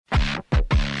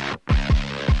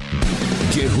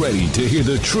Get ready to hear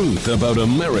the truth about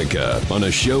America on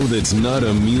a show that's not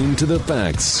immune to the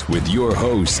facts with your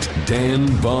host, Dan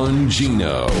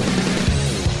Bongino.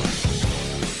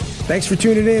 Thanks for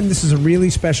tuning in. This is a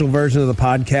really special version of the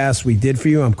podcast we did for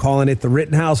you. I'm calling it the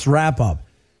Rittenhouse Wrapup.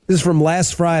 This is from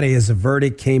last Friday as the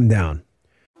verdict came down.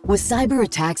 With cyber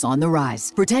attacks on the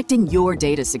rise, protecting your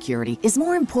data security is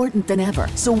more important than ever.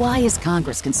 So why is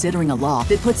Congress considering a law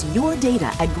that puts your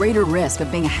data at greater risk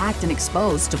of being hacked and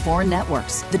exposed to foreign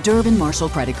networks? The Durbin-Marshall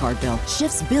credit card bill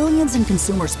shifts billions in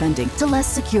consumer spending to less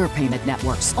secure payment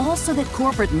networks, all so that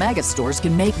corporate mega stores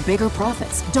can make bigger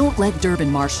profits. Don't let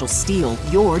Durbin-Marshall steal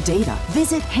your data.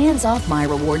 Visit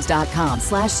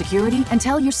handsoffmyrewards.com/security and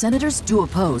tell your senators to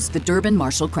oppose the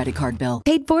Durbin-Marshall credit card bill.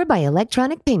 Paid for by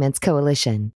Electronic Payments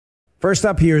Coalition. First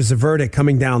up here is the verdict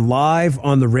coming down live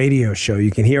on the radio show. You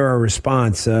can hear our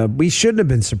response. We shouldn't have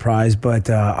been surprised, but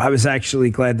I was actually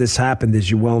glad this happened,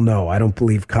 as you well know. I don't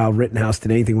believe Kyle Rittenhouse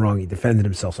did anything wrong. He defended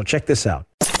himself. So check this out.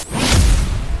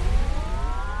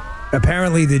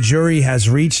 Apparently, the jury has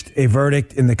reached a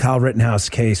verdict in the Kyle Rittenhouse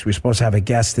case. We're supposed to have a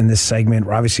guest in this segment.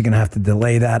 We're obviously going to have to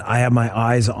delay that. I have my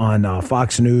eyes on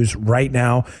Fox News right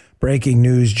now. Breaking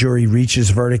news, jury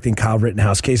reaches verdict in Kyle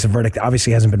Rittenhouse case. The verdict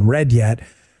obviously hasn't been read yet.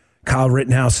 Kyle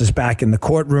Rittenhouse is back in the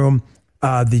courtroom.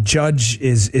 The judge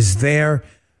is there.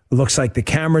 It looks like the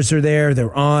cameras are there.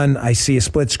 They're on. I see a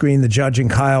split screen, the judge and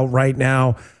Kyle right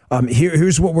now.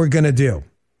 Here's what we're going to do.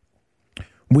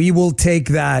 We will take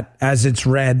that as it's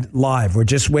read live. We're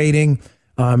just waiting.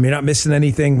 You're not missing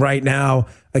anything right now.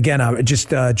 Again, I just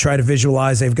try to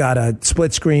visualize. They've got a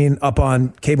split screen up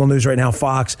on cable news right now,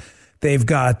 Fox. They've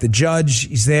got the judge.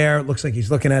 He's there. It looks like he's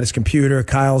looking at his computer.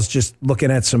 Kyle's just looking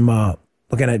at some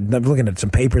looking at some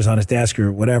papers on his desk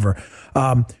or whatever.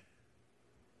 But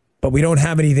we don't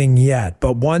have anything yet.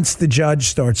 But once the judge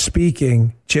starts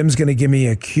speaking, Jim's going to give me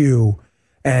a cue,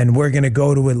 and we're going to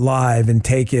go to it live and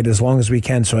take it as long as we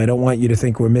can. So I don't want you to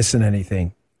think we're missing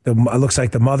anything. It looks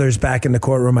like the mother's back in the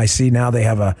courtroom. I see now they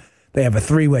have a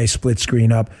three-way split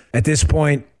screen up. At this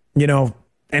point,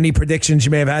 any predictions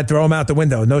you may have had, throw them out the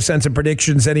window. No sense in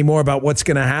predictions anymore about what's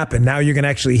going to happen. Now you're going to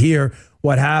actually hear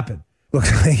what happened.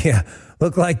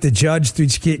 Looked like the judge,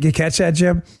 did you catch that,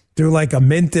 Jim? Threw like a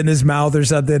mint in his mouth or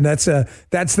something. That's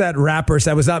that rapper.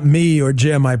 That was not me or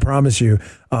Jim, I promise you.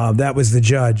 That was the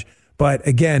judge. But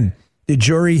again, the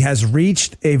jury has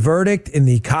reached a verdict in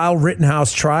the Kyle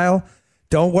Rittenhouse trial.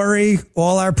 Don't worry,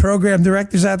 all our program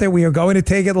directors out there, we are going to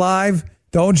take it live.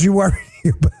 Don't you worry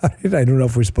about it. I don't know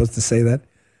if we're supposed to say that.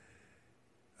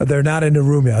 They're not in the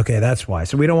room yet. Okay, that's why.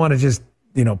 So we don't want to just,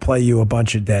 play you a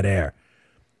bunch of dead air.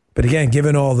 But again,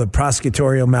 given all the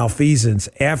prosecutorial malfeasance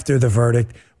after the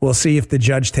verdict, we'll see if the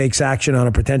judge takes action on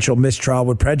a potential mistrial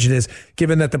with prejudice,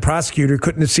 given that the prosecutor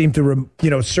couldn't have seemed to,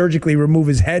 surgically remove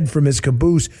his head from his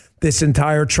caboose this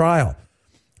entire trial.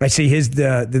 I see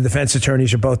the defense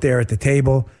attorneys are both there at the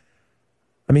table.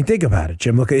 I mean, think about it,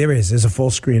 Jim. Look, there he is. There's a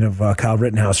full screen of Kyle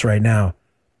Rittenhouse right now.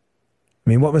 I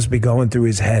mean, what must be going through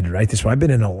his head, right? I've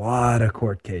been in a lot of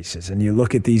court cases, and you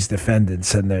look at these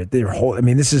defendants and their whole,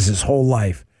 this is his whole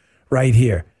life. Right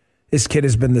here. This kid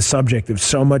has been the subject of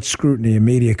so much scrutiny and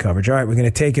media coverage. All right, we're going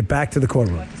to take it back to the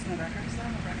courtroom.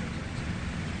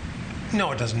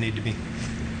 No, it doesn't need to be.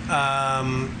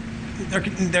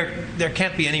 There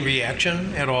can't be any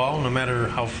reaction at all, no matter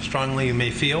how strongly you may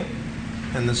feel.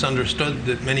 And it's understood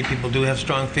that many people do have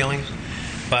strong feelings.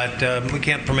 But we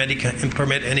can't permit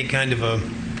any kind of a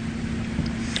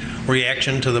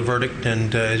reaction to the verdict.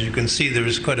 And as you can see,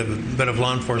 there's quite a bit of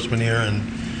law enforcement here, and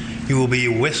you will be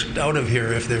whisked out of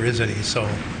here if there is any, so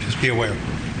just be aware.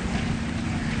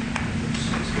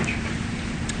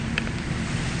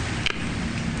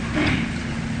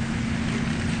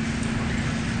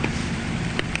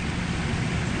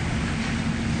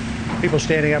 People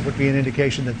standing up would be an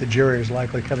indication that the jury is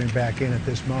likely coming back in at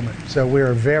this moment. So we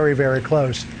are very, very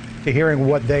close to hearing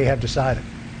what they have decided.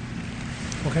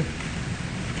 Okay.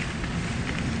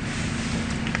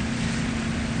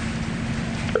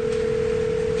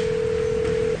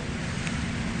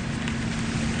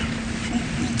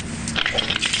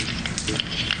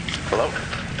 Hello?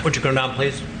 Would you go down,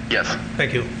 please? Yes.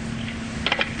 Thank you.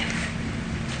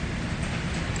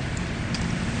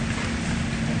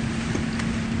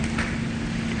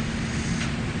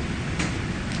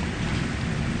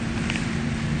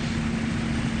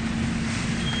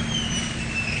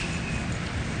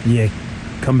 Yeah,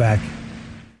 come back.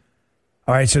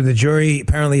 All right, so the jury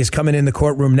apparently is coming in the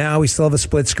courtroom now. We still have a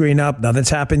split screen up. Nothing's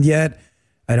happened yet.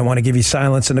 I don't want to give you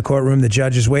silence in the courtroom. The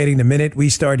judge is waiting. The minute we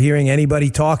start hearing anybody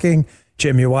talking,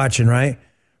 Jim, you're watching, right?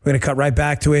 We're going to cut right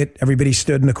back to it. Everybody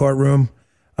stood in the courtroom.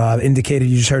 indicated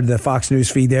you just heard the Fox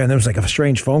News feed there, and there was like a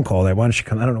strange phone call there. Why don't you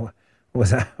come? I don't know what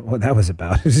that was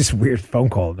about. It was this weird phone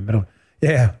call in the middle.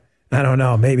 Yeah, I don't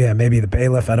know. Maybe the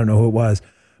bailiff. I don't know who it was.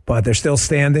 But they're still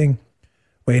standing,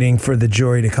 waiting for the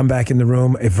jury to come back in the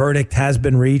room. A verdict has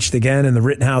been reached again in the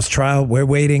Rittenhouse trial. We're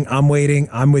waiting. I'm waiting.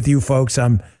 I'm with you folks.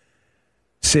 I'm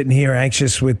sitting here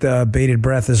anxious with bated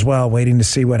breath as well, waiting to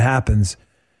see what happens.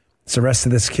 It's the rest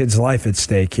of this kid's life at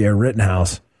stake here,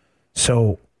 Rittenhouse.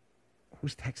 So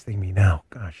who's texting me now?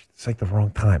 Gosh, it's like the wrong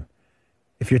time.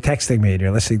 If you're texting me and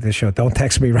you're listening to the show, don't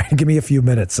text me right. Give me a few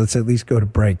minutes. Let's at least go to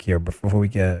break here before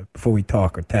we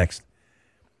talk or text.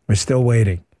 We're still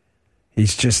waiting.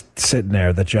 He's just sitting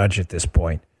there, the judge at this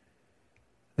point.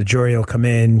 The jury will come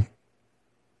in.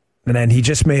 And then he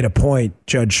just made a point,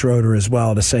 Judge Schroeder as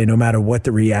well, to say no matter what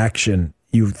the reaction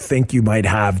you think you might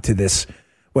have to this,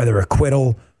 whether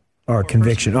acquittal or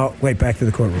conviction. Oh, wait, back to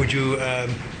the courtroom. Would you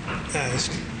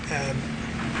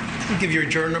give your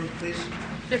juror number, please?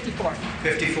 54.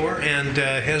 54. And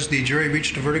has the jury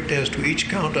reached a verdict as to each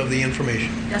count of the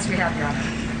information? Yes, we have, Your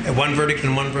Honor. One verdict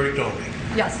and one verdict only?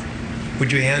 Yes.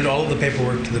 Would you hand all of the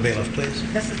paperwork to the bailiff,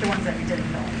 please? This is the ones that we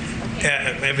didn't know.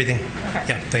 Okay. Everything. Okay.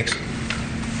 Yeah, thanks.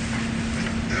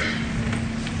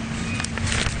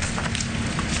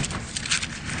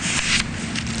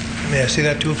 May I see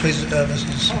that too, please,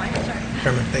 Mrs. I'm sorry.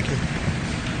 Chairman? Thank you.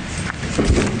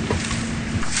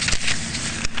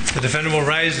 The defendant will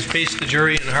rise to face the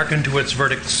jury and hearken to its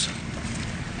verdicts.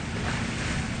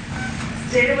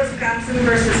 State of Wisconsin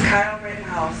versus Kyle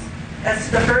Rittenhouse. As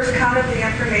to the first count of the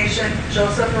information,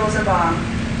 Joseph Rosenbaum.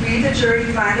 We, the jury,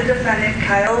 find the defendant,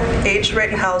 Kyle H.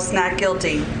 Rittenhouse, not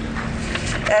guilty.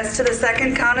 As to the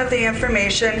second count of the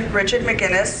information, Richard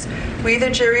McGinnis, we,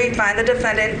 the jury, find the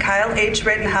defendant, Kyle H.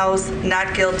 Rittenhouse,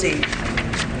 not guilty.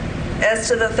 As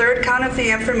to the third count of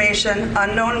the information,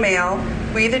 unknown male,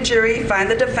 we, the jury, find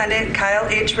the defendant, Kyle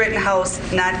H. Rittenhouse,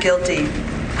 not guilty.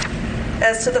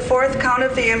 As to the fourth count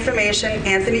of the information,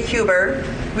 Anthony Huber,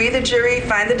 we, the jury,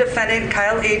 find the defendant,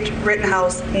 Kyle H.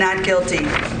 Rittenhouse, not guilty.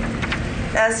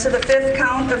 As to the fifth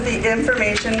count of the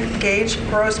information, Gage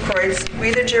Grosskreutz,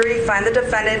 we, the jury, find the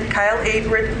defendant, Kyle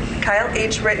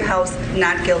H. Rittenhouse,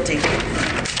 not guilty.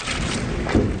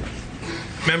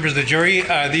 Members of the jury,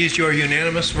 are these your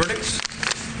unanimous verdicts?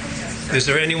 Is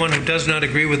there anyone who does not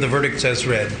agree with the verdicts as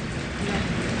read?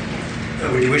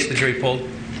 Would you wish the jury polled?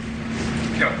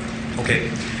 No.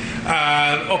 Okay.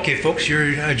 Okay, folks,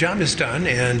 your job is done,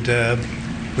 and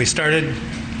we started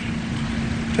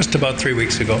just about 3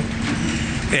 weeks ago.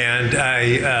 And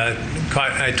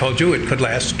I told you it could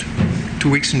last 2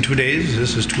 weeks and 2 days.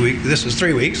 This is 2 weeks. This is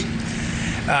 3 weeks.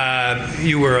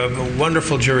 You were a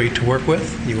wonderful jury to work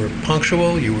with. You were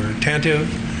punctual. You were attentive.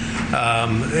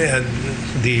 And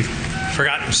the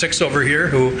forgotten six over here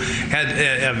who had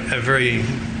a very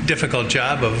difficult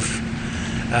job of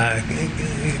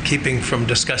keeping from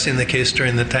discussing the case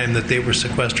during the time that they were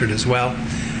sequestered as well.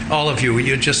 All of you,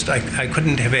 I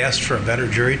couldn't have asked for a better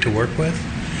jury to work with.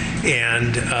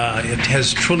 And it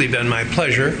has truly been my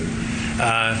pleasure.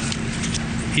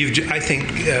 I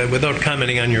think, without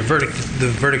commenting on your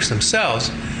the verdicts themselves,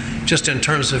 just in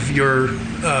terms of your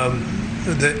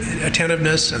the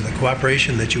attentiveness and the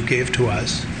cooperation that you gave to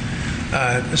us,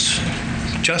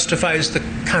 justifies the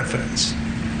confidence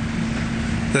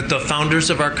that the founders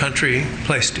of our country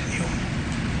placed in you.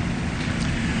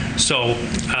 So,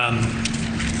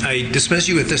 I dismiss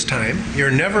you at this time. You're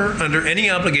never under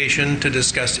any obligation to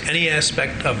discuss any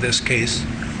aspect of this case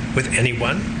with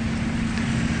anyone.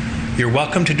 You're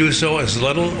welcome to do so as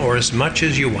little or as much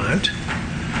as you want.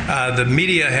 The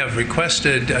media have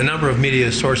requested, a number of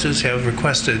media sources have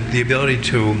requested the ability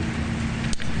to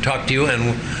talk to you,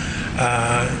 and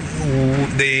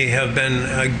they have been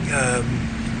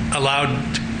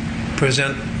allowed to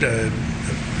present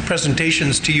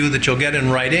presentations to you that you'll get in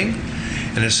writing.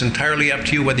 And it's entirely up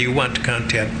to you whether you want to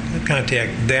contact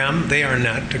them. They are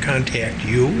not to contact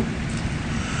you.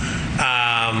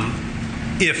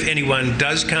 If anyone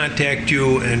does contact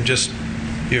you and just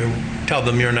tell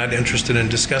them you're not interested in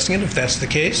discussing it, if that's the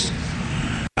case.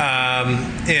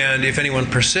 And if anyone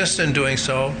persists in doing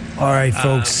so. All right,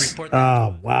 folks.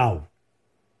 Wow.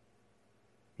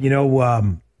 You know,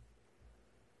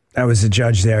 I was a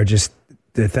judge there just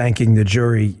thanking the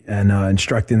jury and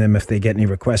instructing them if they get any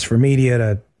requests for media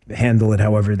to handle it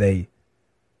however they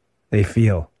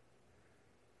feel.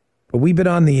 But we've been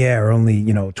on the air only,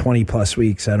 20 plus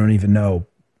weeks. I don't even know.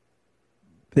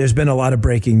 There's been a lot of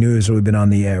breaking news when we've been on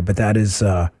the air, but that is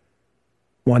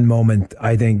one moment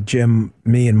I think Jim,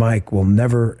 me, and Mike will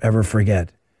never, ever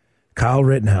forget. Kyle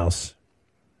Rittenhouse,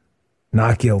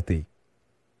 not guilty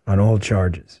on all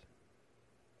charges.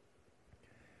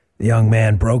 The young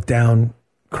man broke down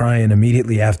crying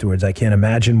immediately afterwards. I can't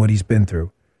imagine what he's been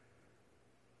through.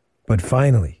 But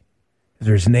finally,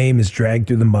 after his name is dragged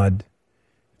through the mud,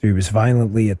 after he was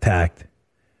violently attacked,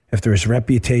 after his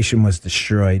reputation was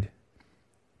destroyed,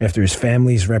 after his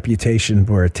family's reputation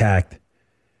were attacked,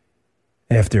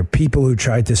 after people who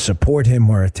tried to support him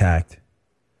were attacked,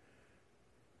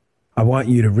 I want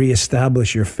you to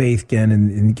reestablish your faith again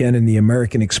in the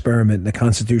American experiment, in the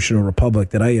constitutional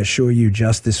republic, that I assure you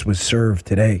justice was served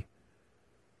today.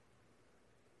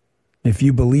 If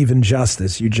you believe in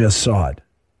justice, you just saw it.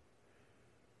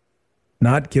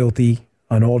 Not guilty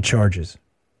on all charges.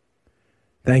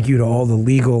 Thank you to all the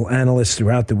legal analysts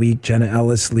throughout the week, Jenna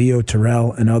Ellis, Leo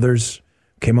Terrell, and others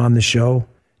came on the show.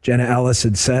 Jenna Ellis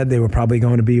had said they were probably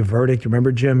going to be a verdict.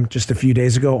 Remember, Jim, just a few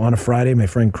days ago on a Friday, my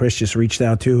friend Chris just reached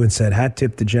out to and said, hat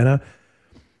tip to Jenna,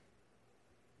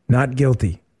 not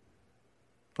guilty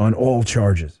on all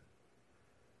charges.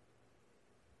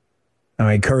 Now,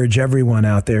 I encourage everyone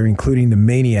out there, including the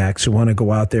maniacs who want to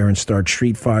go out there and start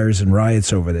street fires and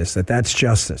riots over this, that's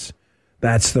justice.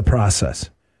 That's the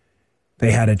process.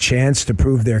 They had a chance to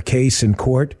prove their case in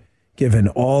court, given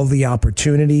all the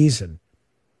opportunities and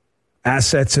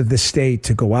assets of the state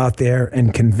to go out there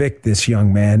and convict this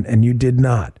young man, and you did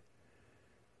not.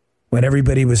 When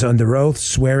everybody was under oath,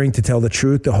 swearing to tell the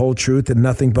truth, the whole truth, and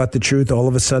nothing but the truth, all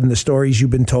of a sudden the stories you've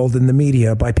been told in the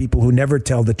media by people who never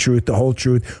tell the truth, the whole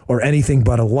truth, or anything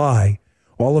but a lie,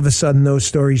 all of a sudden those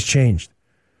stories changed.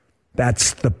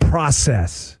 That's the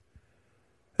process.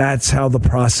 That's how the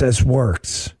process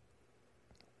works.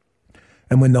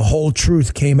 And when the whole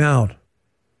truth came out,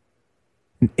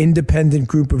 an independent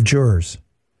group of jurors,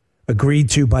 agreed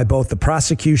to by both the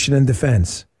prosecution and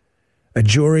defense, a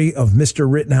jury of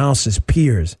Mr. Rittenhouse's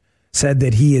peers, said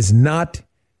that he is not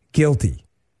guilty.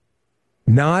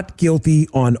 Not guilty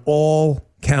on all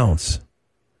counts.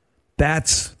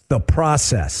 That's the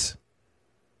process.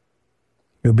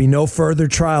 There'll be no further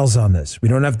trials on this. We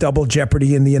don't have double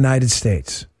jeopardy in the United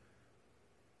States.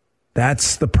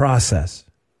 That's the process.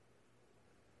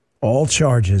 All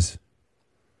charges,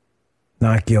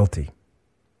 not guilty.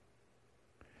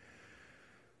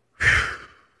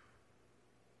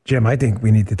 Jim, I think we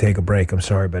need to take a break. I'm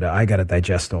sorry, but I got to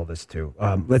digest all this too.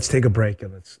 Let's take a break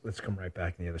and let's come right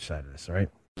back on the other side of this, all right?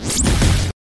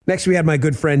 Next, we had my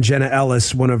good friend Jenna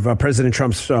Ellis, one of President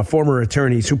Trump's former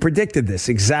attorneys, who predicted this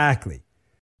exactly.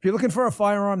 If you're looking for a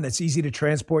firearm that's easy to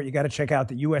transport, you got to check out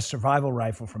the U.S. Survival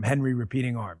Rifle from Henry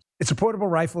Repeating Arms. It's a portable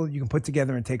rifle you can put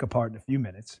together and take apart in a few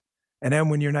minutes. And then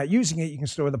when you're not using it, you can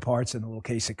store the parts in the little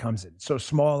case it comes in. It's so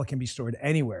small, it can be stored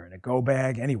anywhere, in a go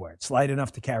bag, anywhere. It's light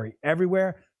enough to carry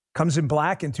everywhere. Comes in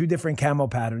black and 2 different camo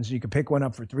patterns. You can pick one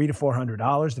up for $300 to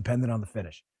 $400, depending on the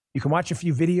finish. You can watch a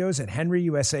few videos at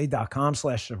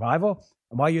henryusa.com/survival.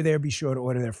 And while you're there, be sure to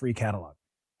order their free catalog.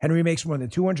 Henry makes more than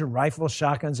 200 rifles,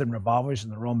 shotguns, and revolvers,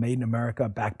 and they're all made in America,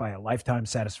 backed by a lifetime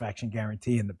satisfaction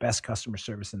guarantee and the best customer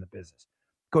service in the business.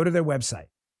 Go to their website.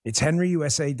 It's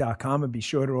henryusa.com, and be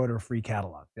sure to order a free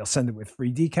catalog. They'll send it with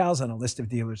free decals and a list of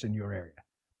dealers in your area.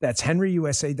 That's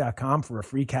henryusa.com for a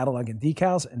free catalog and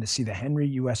decals and to see the Henry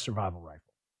U.S. Survival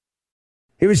Rifle.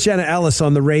 Here was Jenna Ellis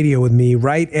on the radio with me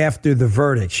right after the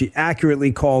verdict. She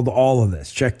accurately called all of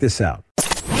this. Check this out.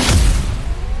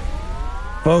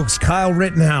 Folks, Kyle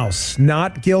Rittenhouse,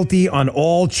 not guilty on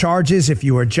all charges. If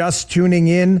you are just tuning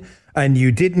in and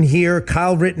you didn't hear,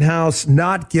 Kyle Rittenhouse,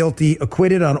 not guilty,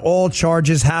 acquitted on all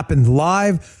charges, happened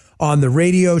live on the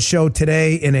radio show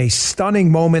today in a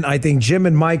stunning moment. I think Jim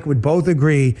and Mike would both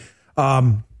agree.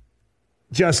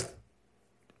 Just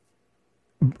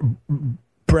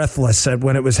breathless at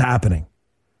when it was happening.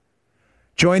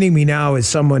 Joining me now is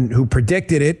someone who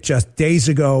predicted it just days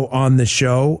ago on the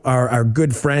show, our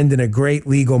good friend and a great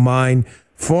legal mind,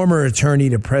 former attorney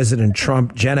to President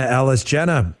Trump, Jenna Ellis.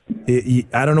 Jenna,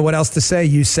 I don't know what else to say.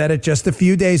 You said it just a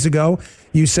few days ago.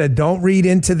 You said, don't read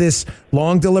into this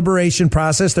long deliberation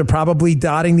process. They're probably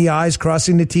dotting the I's,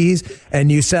 crossing the T's.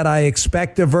 And you said, I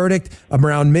expect a verdict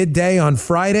around midday on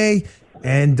Friday.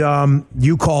 And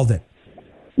you called it.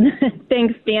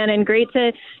 Thanks, Dan, and great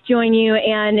to join you.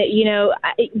 And,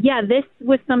 this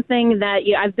was something that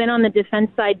I've been on the defense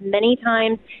side many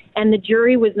times, and the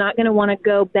jury was not going to want to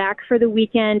go back for the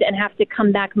weekend and have to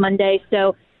come back Monday.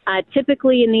 So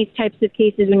typically in these types of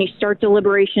cases, when you start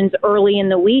deliberations early in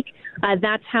the week,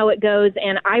 that's how it goes.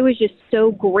 And I was just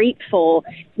so grateful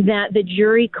that the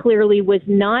jury clearly was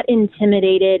not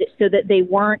intimidated, so that they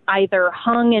weren't either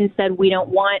hung and said, we don't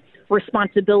want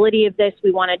responsibility of this,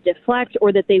 we want to deflect,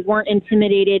 or that they weren't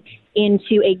intimidated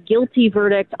into a guilty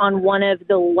verdict on one of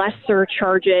the lesser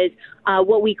charges,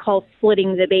 what we call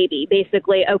splitting the baby.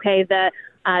 Basically, okay, the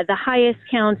The highest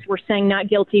counts were saying not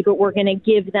guilty, but we're going to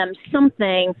give them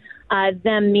something,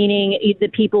 them meaning the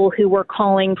people who were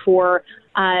calling for,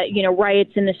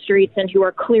 riots in the streets and who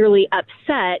are clearly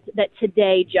upset that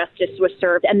today justice was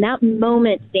served. And that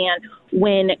moment, Dan,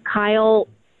 when Kyle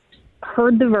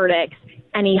heard the verdicts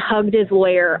and he hugged his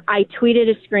lawyer, I tweeted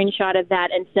a screenshot of that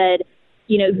and said,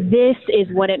 this is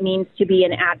what it means to be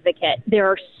an advocate. There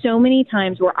are so many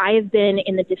times where I have been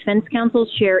in the defense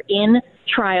counsel's chair in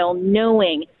trial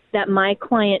knowing that my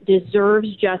client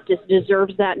deserves justice,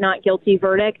 deserves that not guilty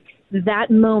verdict. That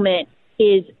moment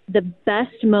is the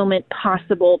best moment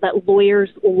possible. That lawyers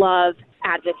love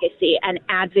advocacy and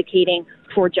advocating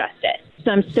for justice.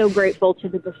 So I'm so grateful to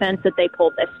the defense that they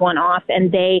pulled this one off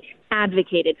and they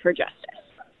advocated for justice.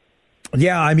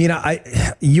 Yeah, I mean,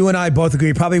 you and I both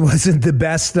agree it probably wasn't the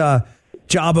best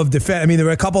job of defense. I mean, there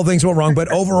were a couple of things went wrong, but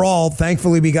overall,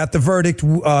 thankfully, we got the verdict.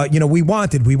 We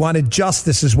wanted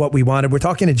justice is what we wanted. We're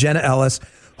talking to Jenna Ellis,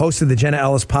 host of the Jenna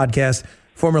Ellis podcast,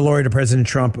 former lawyer to President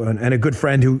Trump, and a good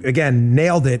friend who, again,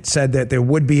 nailed it, said that there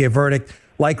would be a verdict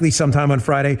likely sometime on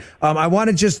Friday. I want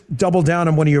to just double down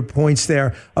on one of your points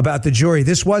there about the jury.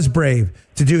 This was brave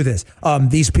to do this.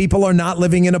 These people are not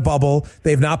living in a bubble.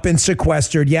 They've not been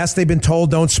sequestered. Yes, they've been told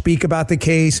don't speak about the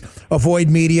case, avoid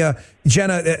media.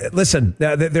 Jenna, listen,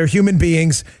 they're human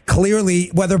beings, clearly,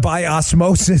 whether by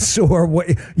osmosis or,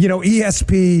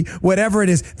 ESP, whatever it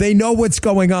is, they know what's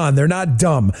going on. They're not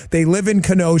dumb. They live in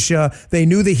Kenosha. They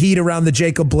knew the heat around the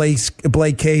Jacob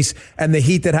Blake case and the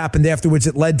heat that happened afterwards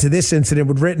that led to this incident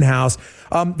with Rittenhouse.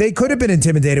 They could have been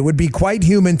intimidated. It would be quite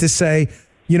human to say,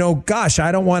 gosh,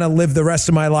 I don't want to live the rest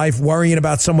of my life worrying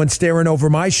about someone staring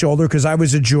over my shoulder because I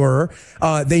was a juror.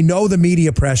 They know the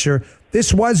media pressure.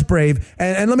 This was brave.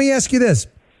 And let me ask you this.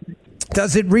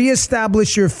 Does it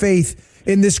reestablish your faith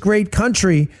in this great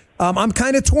country? I'm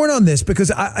kind of torn on this because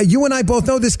you and I both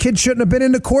know this kid shouldn't have been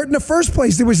in the court in the first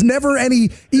place. There was never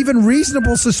any even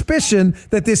reasonable suspicion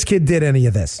that this kid did any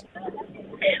of this.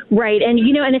 Right. And,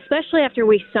 and especially after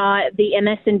we saw the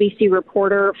MSNBC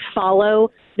reporter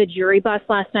follow the jury bus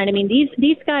last night. I mean,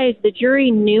 these guys, the jury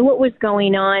knew what was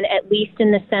going on, at least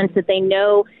in the sense that they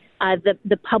know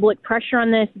the public pressure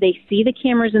on this. They see the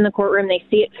cameras in the courtroom. They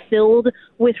see it filled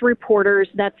with reporters.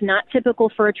 That's not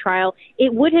typical for a trial.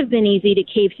 It would have been easy to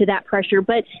cave to that pressure.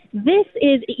 But this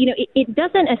is, it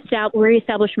doesn't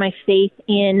reestablish my faith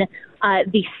in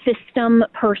the system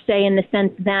per se, in the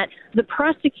sense that the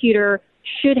prosecutor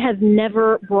should have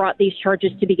never brought these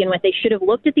charges to begin with. They should have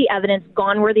looked at the evidence,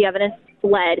 gone where the evidence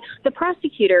led. The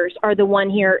prosecutors are the one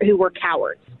here who were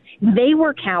cowards. They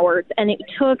were cowards, and it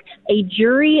took a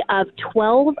jury of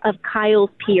 12 of Kyle's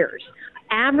peers,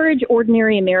 average,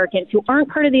 ordinary Americans who aren't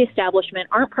part of the establishment,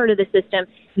 aren't part of the system.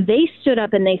 They stood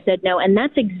up and they said no, and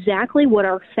that's exactly what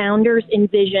our founders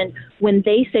envisioned when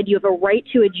they said you have a right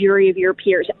to a jury of your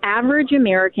peers, average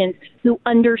Americans who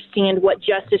understand what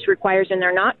justice requires, and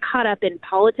they're not caught up in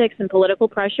politics and political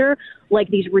pressure like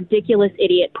these ridiculous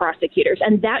idiot prosecutors.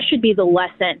 And that should be the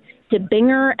lesson to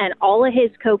Binger and all of his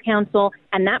co-counsel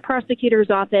and that prosecutor's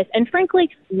office, and frankly,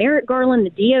 Merrick Garland,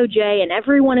 the DOJ, and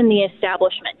everyone in the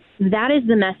establishment. That is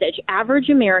the message. Average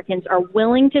Americans are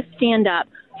willing to stand up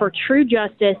for true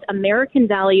justice, American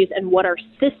values, and what our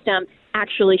system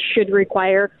actually should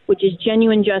require, which is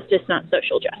genuine justice, not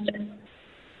social justice.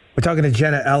 We're talking to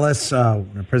Jenna Ellis,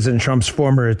 President Trump's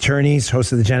former attorneys,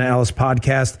 host of the Jenna Ellis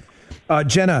podcast.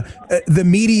 Jenna, the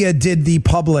media did the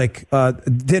public,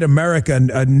 did America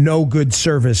a no good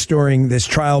service during this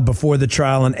trial, before the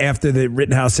trial, and after the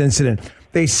Rittenhouse incident.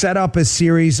 They set up a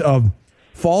series of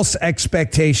false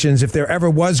expectations if there ever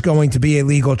was going to be a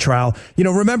legal trial.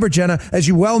 Remember, Jenna, as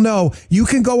you well know, you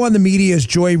can go on the media as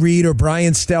Joy Reid or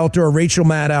Brian Stelter or Rachel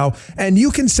Maddow, and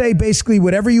you can say basically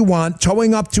whatever you want,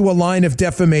 towing up to a line of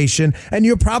defamation, and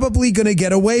you're probably going to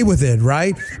get away with it,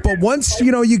 right? But once,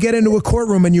 you get into a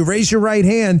courtroom and you raise your right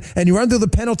hand and you're under the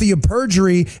penalty of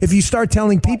perjury, if you start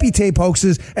telling pee-pee tape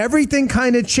hoaxes, everything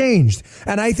kind of changed.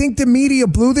 And I think the media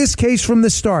blew this case from the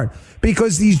start,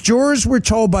 because these jurors were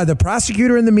told by the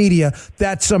prosecutor and the media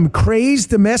that some crazed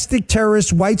domestic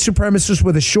terrorist white supremacist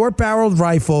with a short-barreled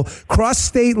rifle crossed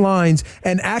state lines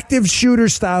and active shooter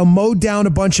style mowed down a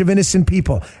bunch of innocent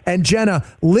people. And Jenna,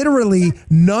 literally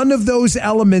none of those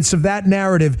elements of that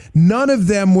narrative, none of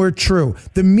them were true.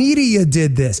 The media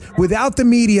did this. Without the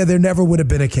media, there never would have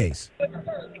been a case.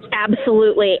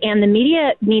 Absolutely. And the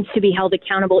media needs to be held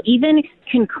accountable, even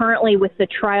concurrently with the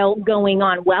trial going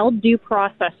on. While due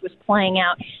process was playing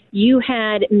out, you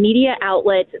had media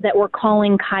outlets that were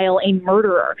calling Kyle a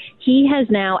murderer. He has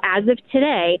now, as of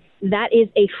today, that is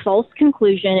a false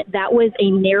conclusion. That was a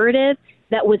narrative.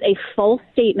 That was a false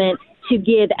statement to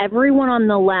give everyone on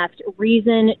the left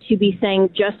reason to be saying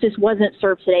justice wasn't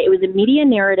served today. It was a media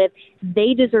narrative.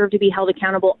 They deserve to be held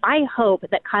accountable. I hope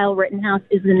that Kyle Rittenhouse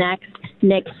is the next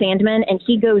Nick Sandmann, and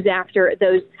he goes after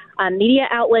those media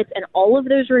outlets and all of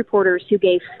those reporters who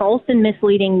gave false and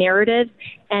misleading narratives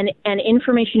and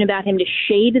information about him to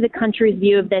shade the country's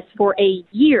view of this for a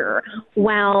year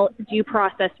while due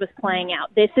process was playing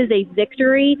out. This is a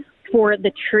victory for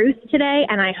the truth today,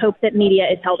 and I hope that media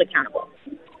is held accountable.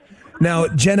 Now,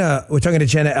 Jenna, we're talking to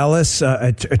Jenna Ellis,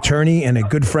 attorney and a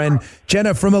good friend.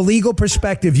 Jenna, from a legal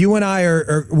perspective, you and I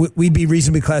we'd be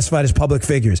reasonably classified as public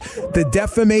figures. The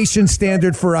defamation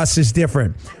standard for us is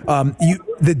different.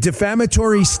 The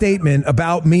defamatory statement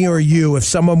about me or you, if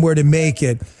someone were to make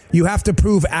it, you have to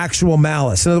prove actual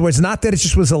malice. In other words, not that it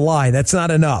just was a lie. That's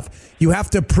not enough. You have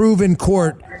to prove in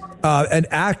court an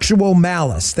actual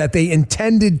malice, that they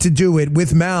intended to do it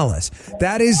with malice.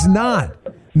 That is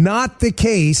not the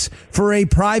case for a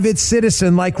private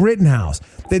citizen like Rittenhouse.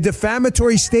 The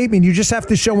defamatory statement, you just have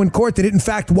to show in court that it in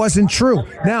fact wasn't true.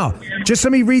 Now, just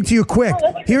let me read to you quick.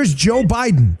 Here's Joe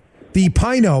Biden, the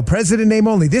Pino, president name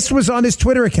only. This was on his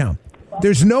Twitter account.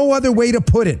 There's no other way to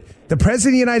put it. The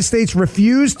president of the United States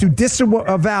refused to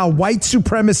disavow white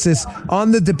supremacists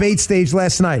on the debate stage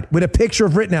last night with a picture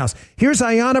of Rittenhouse. Here's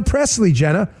Ayanna Pressley,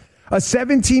 Jenna. A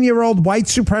 17-year-old white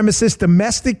supremacist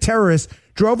domestic terrorist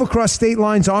drove across state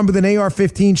lines armed with an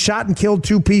AR-15, shot and killed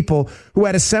 2 people who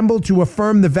had assembled to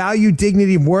affirm the value,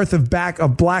 dignity, and worth of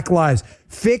black lives.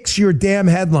 Fix your damn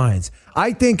headlines.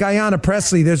 I think Ayanna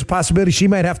Pressley, there's a possibility she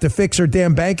might have to fix her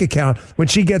damn bank account when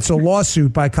she gets a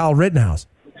lawsuit by Kyle Rittenhouse.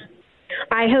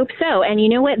 I hope so. And you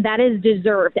know what? That is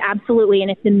deserved. Absolutely. And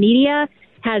if the media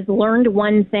has learned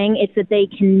one thing, it's that they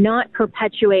cannot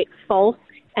perpetuate false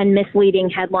and misleading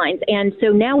headlines. And so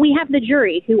now we have the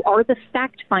jury, who are the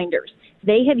fact finders.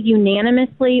 They have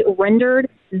unanimously rendered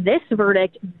this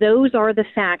verdict. Those are the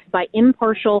facts by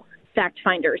impartial fact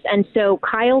finders. And so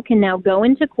Kyle can now go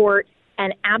into court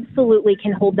and absolutely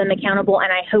can hold them accountable,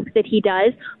 and I hope that he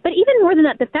does. But even more than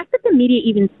that, the fact that the media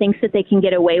even thinks that they can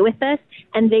get away with this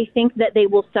and they think that they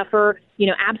will suffer,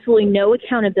 absolutely no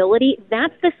accountability,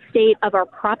 that's the state of our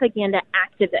propaganda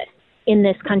activists in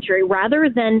this country, rather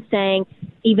than saying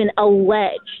even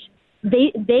alleged.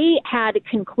 They had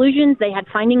conclusions, they had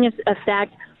findings of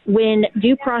fact when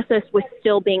due process was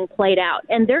still being played out.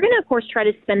 And they're going to, of course, try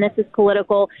to spin this as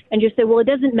political and just say, well, it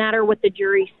doesn't matter what the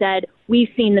jury said. We've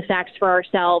seen the facts for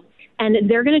ourselves. And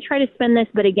they're going to try to spin this.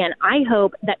 But again, I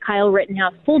hope that Kyle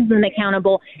Rittenhouse holds them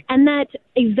accountable and that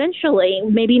eventually,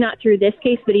 maybe not through this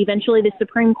case, but eventually the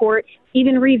Supreme Court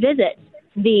even revisits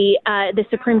the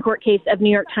Supreme Court case of New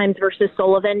York Times versus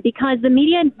Sullivan, because the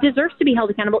media deserves to be held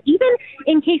accountable, even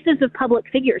in cases of public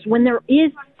figures when there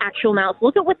is actual malice.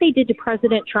 Look at what they did to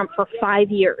President Trump for 5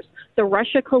 years, the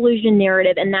Russia collusion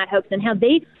narrative and that hoax, and how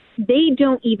they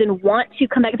don't even want to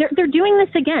come back. They're doing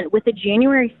this again with the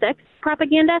January 6th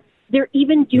propaganda. They're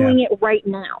even doing it right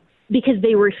now because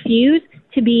they refuse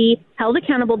to be held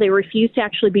accountable. They refuse to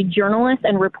actually be journalists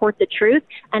and report the truth.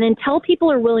 And until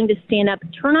people are willing to stand up,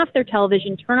 turn off their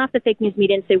television, turn off the fake news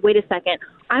media and say, wait a second,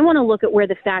 I want to look at where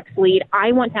the facts lead.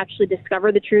 I want to actually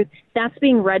discover the truth. That's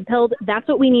being red-pilled. That's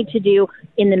what we need to do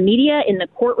in the media, in the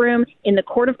courtroom, in the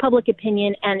court of public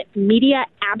opinion. And media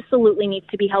absolutely needs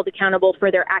to be held accountable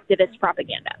for their activist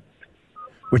propaganda.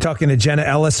 We're talking to Jenna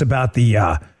Ellis about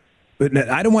the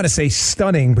I don't want to say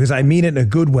stunning because I mean it in a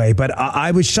good way, but I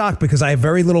was shocked because I have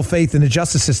very little faith in the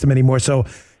justice system anymore. So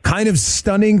kind of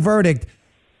stunning verdict,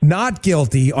 not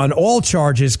guilty on all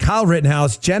charges. Kyle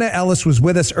Rittenhouse. Jenna Ellis was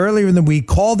with us earlier in the week,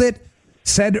 called it,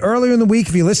 said earlier in the week,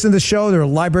 if you listen to the show, there's a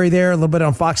library there, a little bit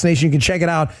on Fox Nation. You can check it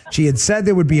out. She had said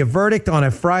there would be a verdict on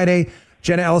a Friday.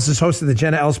 Jenna Ellis is host of the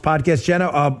Jenna Ellis podcast.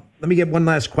 Jenna, let me get one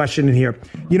last question in here.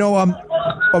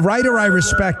 A writer I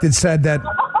respect had said that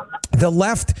the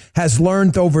left has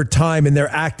learned over time in their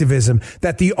activism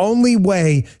that the only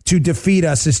way to defeat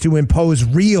us is to impose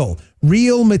real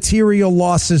material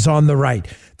losses on the right.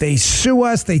 They sue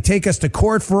us. They take us to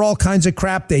court for all kinds of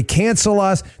crap. They cancel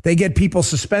us. They get people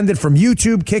suspended from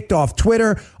YouTube, kicked off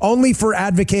Twitter, only for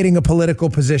advocating a political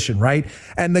position, right?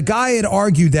 And the guy had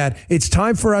argued that it's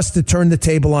time for us to turn the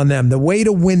table on them. The way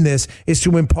to win this is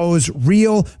to impose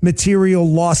real material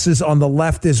losses on the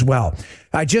left as well.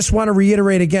 I just want to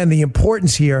reiterate again the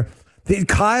importance here.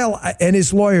 Kyle and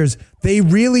his lawyers, they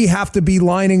really have to be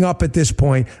lining up at this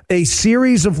point a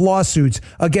series of lawsuits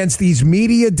against these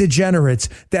media degenerates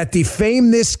that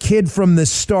defame this kid from the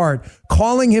start,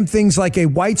 calling him things like a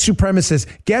white supremacist.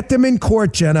 Get them in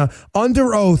court, Jenna,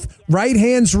 under oath, right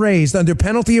hands raised under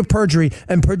penalty of perjury,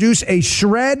 and produce a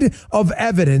shred of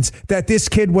evidence that this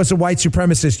kid was a white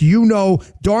supremacist. You know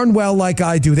darn well, like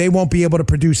I do, they won't be able to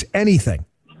produce anything.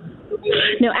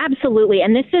 No, absolutely.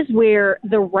 And this is where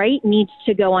the right needs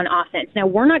to go on offense. Now,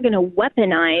 we're not going to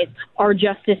weaponize our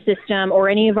justice system or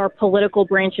any of our political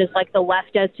branches like the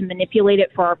left does to manipulate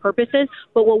it for our purposes.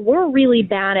 But what we're really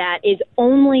bad at is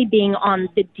only being on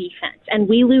the defense. And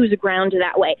we lose ground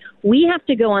that way. We have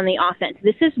to go on the offense.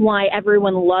 This is why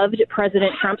everyone loved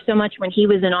President Trump so much when he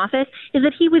was in office, is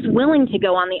that he was willing to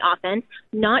go on the offense,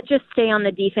 not just stay on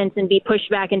the defense and be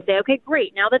pushed back and say, okay,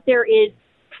 great, now that there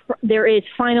is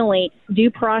finally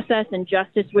due process and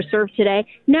justice was served today,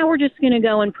 now we're just going to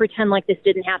go and pretend like this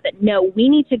didn't happen. No, we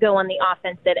need to go on the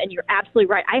offensive, and you're absolutely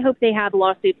right. I hope they have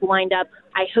lawsuits lined up.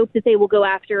 I hope that they will go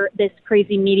after this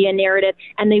crazy media narrative,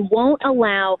 and they won't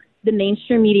allow the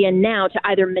mainstream media now to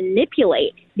either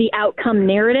manipulate the outcome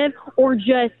narrative or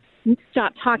just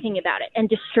stop talking about it and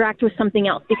distract with something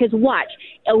else. Because watch,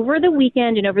 over the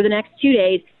weekend and over the next 2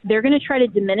 days, they're going to try to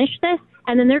diminish this,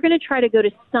 and then they're going to try to go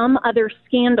to some other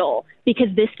scandal because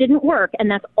this didn't work, and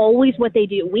that's always what they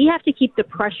do. We have to keep the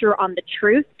pressure on the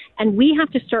truth, and we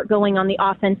have to start going on the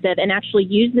offensive and actually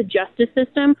use the justice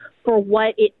system for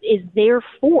what it is there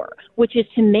for, which is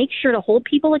to make sure to hold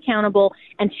people accountable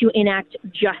and to enact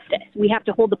justice. We have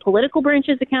to hold the political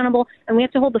branches accountable, and we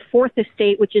have to hold the fourth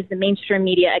estate, which is the mainstream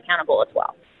media, accountable as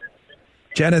well.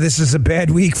 Jenna, this is a bad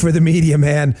week for the media,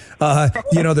 man.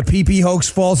 The PP hoax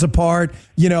falls apart.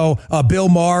 Bill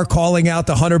Maher calling out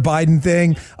the Hunter Biden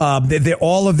thing.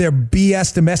 All of their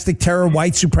BS domestic terror,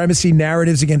 white supremacy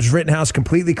narratives against Rittenhouse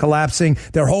completely collapsing.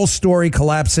 Their whole story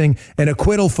collapsing. An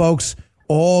acquittal, folks.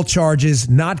 All charges,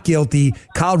 not guilty.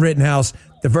 Kyle Rittenhouse.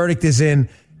 The verdict is in.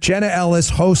 Jenna Ellis,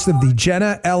 host of the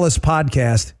Jenna Ellis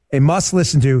podcast, a must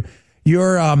listen to.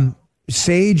 Your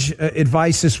sage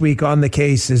advice this week on the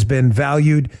case has been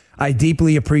valued. I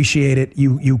deeply appreciate it.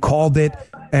 You called it,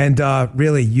 and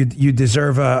really, you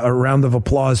deserve a round of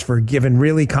applause for giving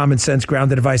really common sense,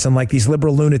 grounded advice, unlike these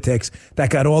liberal lunatics that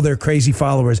got all their crazy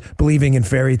followers believing in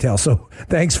fairy tales. So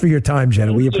thanks for your time,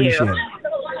 Jenna. We appreciate it.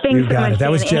 Thanks you so got much, it.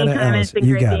 That was Jenna Anytime. Ellis. It's been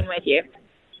great being with you.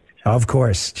 Of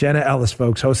course. Jenna Ellis,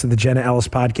 folks, host of the Jenna Ellis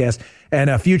podcast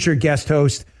and a future guest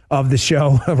host of the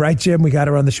show. Right, Jim? We got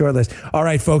her on the short list. All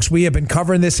right, folks, we have been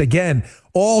covering this again.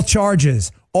 All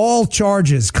charges.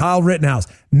 Kyle Rittenhouse,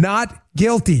 not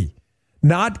guilty.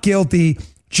 Not guilty.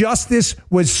 Justice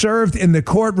was served in the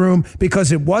courtroom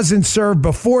because it wasn't served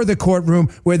before the courtroom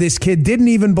where this kid didn't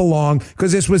even belong,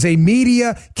 because this was a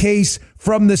media case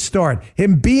from the start.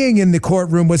 Him being in the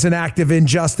courtroom was an act of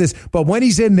injustice, but when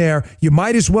he's in there, you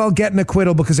might as well get an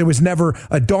acquittal because there was never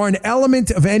a darn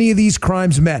element of any of these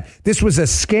crimes met. This was a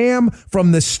scam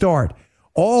from the start.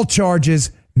 All charges,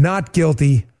 not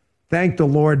guilty. Thank the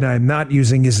Lord, and I'm not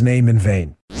using his name in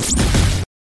vain.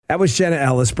 That was Jenna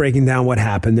Ellis breaking down what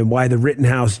happened and why the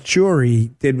Rittenhouse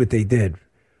jury did what they did.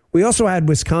 We also had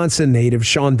Wisconsin native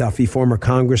Sean Duffy, former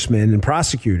congressman and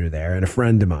prosecutor there, and a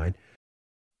friend of mine.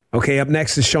 Okay, up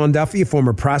next is Sean Duffy, a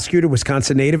former prosecutor,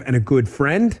 Wisconsin native, and a good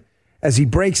friend. As he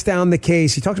breaks down the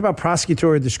case, he talks about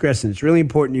prosecutorial discretion. It's really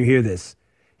important you hear this.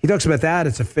 He talks about that,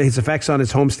 his effects on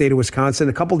his home state of Wisconsin,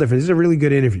 a couple different. This is a really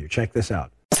good interview. Check this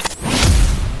out.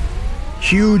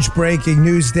 Huge breaking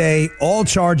news day. All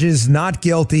charges, not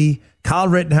guilty. Kyle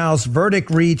Rittenhouse,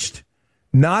 verdict reached,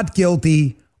 not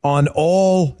guilty on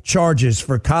all charges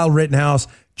for Kyle Rittenhouse.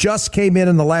 Just came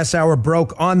in the last hour,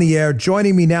 broke on the air.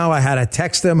 Joining me now, I had to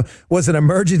text him, was an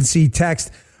emergency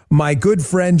text. My good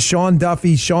friend, Sean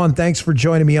Duffy. Sean, thanks for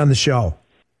joining me on the show.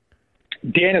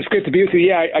 Dan, it's good to be with you.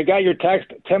 Yeah, I got your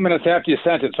text 10 minutes after you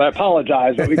sent it, so I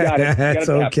apologize, but we got it. That's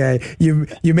okay. You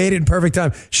made it in perfect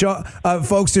time. Sean,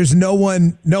 folks, there's no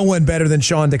one better than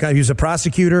Sean. He was a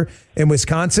prosecutor in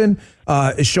Wisconsin.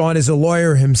 Sean is a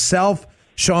lawyer himself.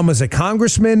 Sean was a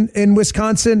congressman in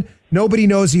Wisconsin. Nobody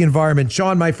knows the environment.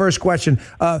 Sean, my first question,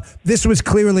 this was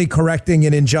clearly correcting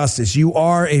an injustice. You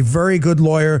are a very good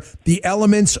lawyer. The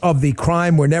elements of the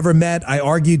crime were never met. I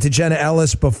argued to Jenna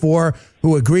Ellis before,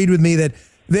 who agreed with me that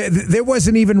there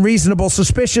wasn't even reasonable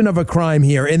suspicion of a crime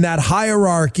here in that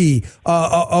hierarchy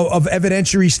of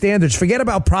evidentiary standards. Forget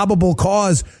about probable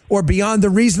cause or beyond a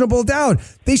reasonable doubt.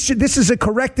 This is a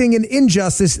correcting an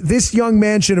injustice. This young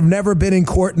man should have never been in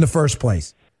court in the first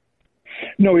place.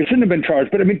 No, he shouldn't have been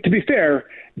charged. But, I mean, to be fair,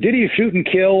 did he shoot and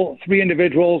kill 3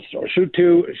 individuals or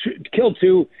kill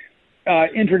 2?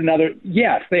 injured another.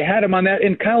 Yes, they had him on that,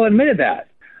 and Kyle admitted that.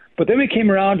 But then we came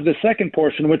around to the second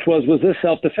portion, which was this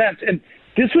self-defense? And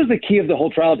this was the key of the whole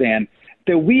trial, Dan,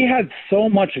 that we had so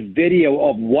much video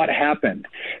of what happened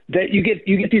that you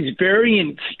get these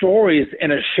varying stories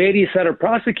and a shady set of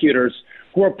prosecutors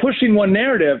who are pushing one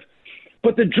narrative.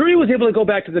 But the jury was able to go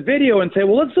back to the video and say,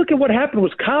 well, let's look at what happened.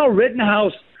 Was Kyle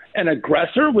Rittenhouse an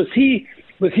aggressor? Was he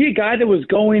a guy that was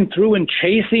going through and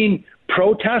chasing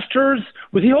protesters?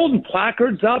 Was he holding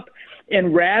placards up and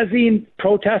razzing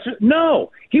protesters?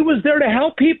 No, he was there to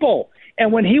help people.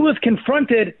 And when he was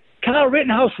confronted, Kyle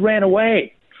Rittenhouse ran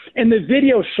away. And the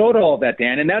video showed all of that,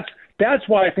 Dan. And that's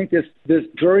why I think this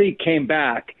jury came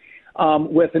back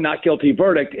with a not guilty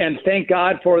verdict. And thank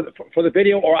God for the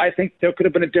video, or I think there could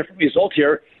have been a different result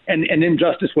here, and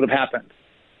injustice would have happened.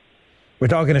 We're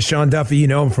talking to Sean Duffy. You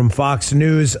know him from Fox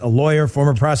News, a lawyer,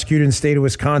 former prosecutor in the state of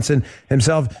Wisconsin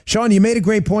himself. Sean, you made a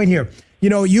great point here. You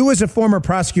know, you as a former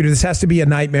prosecutor, this has to be a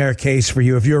nightmare case for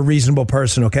you if you're a reasonable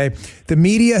person, okay? The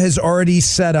media has already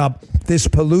set up this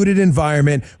polluted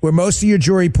environment where most of your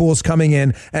jury pool's coming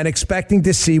in and expecting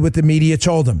to see what the media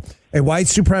told them. A white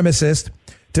supremacist,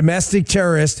 domestic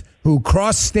terrorist who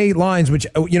crossed state lines, which,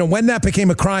 you know, when that became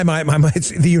a crime, it's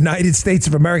the United States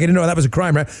of America. I didn't know that was a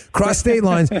crime, right? Crossed state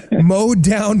lines, mowed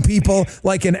down people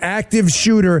like an active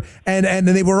shooter, and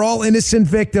they were all innocent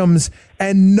victims.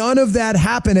 And none of that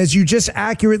happened, as you just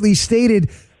accurately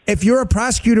stated. If you're a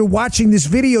prosecutor watching this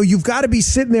video, you've got to be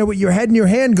sitting there with your head in your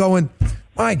hand going,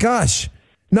 my gosh,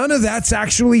 none of that's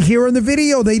actually here in the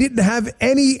video. They didn't have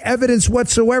any evidence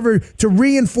whatsoever to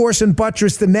reinforce and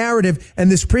buttress the narrative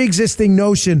and this pre-existing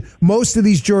notion most of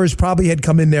these jurors probably had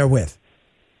come in there with.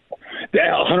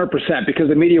 100%, because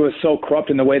the media was so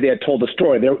corrupt in the way they had told the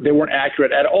story. They weren't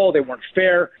accurate at all. They weren't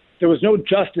fair. There was no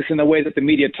justice in the way that the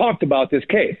media talked about this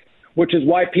case, which is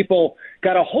why people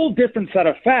got a whole different set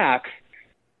of facts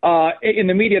in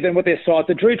the media than what they saw at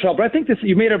the jury trial. But I think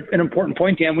you made an important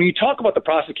point, Dan. When you talk about the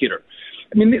prosecutor,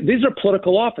 I mean, these are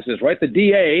political offices, right? The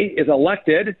DA is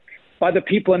elected by the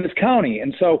people in this county.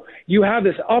 And so you have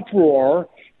this uproar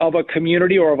of a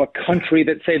community or of a country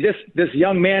that say this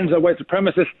young man is a white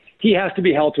supremacist. He has to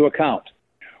be held to account.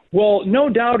 Well, no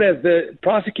doubt as the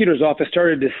prosecutor's office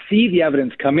started to see the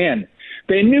evidence come in,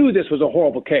 they knew this was a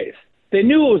horrible case. They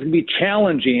knew it was going to be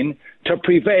challenging to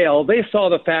prevail. They saw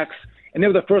the facts, and they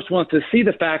were the first ones to see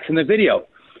the facts in the video.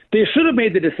 They should have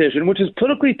made the decision, which is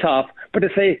politically tough, but to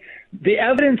say the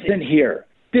evidence isn't here.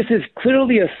 This is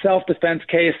clearly a self-defense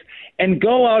case, and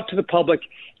go out to the public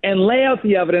and lay out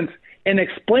the evidence and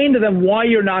explain to them why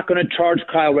you're not going to charge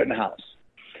Kyle Rittenhouse.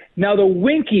 Now, the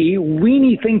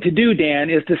weenie thing to do, Dan,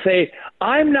 is to say,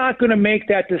 I'm not going to make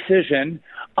that decision.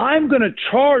 I'm going to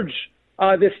charge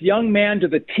this young man to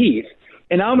the teeth,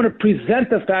 and I'm going to present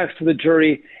the facts to the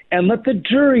jury and let the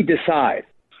jury decide.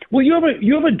 Well, you have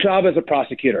a job as a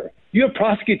prosecutor. You have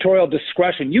prosecutorial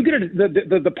discretion. You get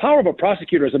the power of a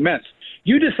prosecutor is immense.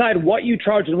 You decide what you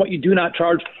charge and what you do not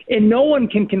charge, and no one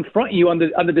can confront you on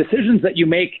the decisions that you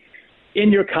make in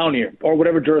your county or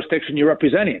whatever jurisdiction you're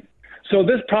representing. So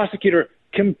this prosecutor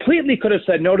completely could have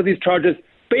said no to these charges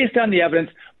based on the evidence,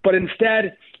 but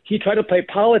instead he tried to play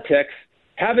politics,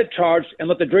 have it charged, and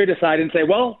let the jury decide and say,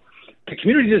 well, the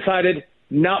community decided,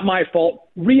 not my fault,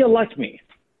 re-elect me.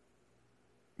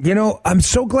 You know, I'm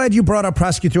so glad you brought up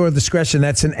prosecutorial discretion.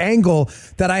 That's an angle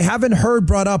that I haven't heard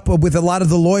brought up with a lot of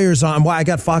the lawyers on. Why I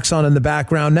got Fox on in the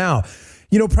background now.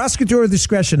 You know, prosecutorial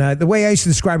discretion, the way I used to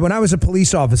describe it when I was a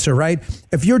police officer, right?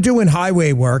 If you're doing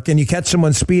highway work and you catch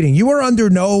someone speeding, you are under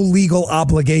no legal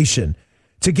obligation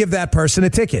to give that person a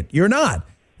ticket. You're not.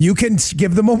 You can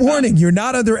give them a warning. You're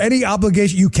not under any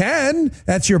obligation. You can.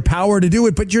 That's your power to do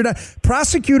it, but you're not.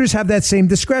 Prosecutors have that same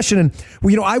discretion. And,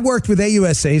 you know, I worked with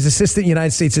AUSAs, assistant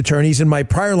United States attorneys, in my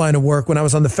prior line of work when I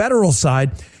was on the federal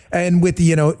side, and with the,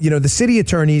 you know, the city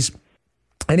attorneys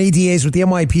and ADAs with the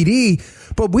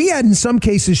NYPD. But we had, in some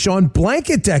cases, Sean,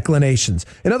 blanket declinations.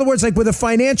 In other words, like with a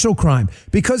financial crime,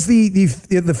 because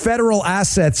the federal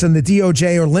assets and the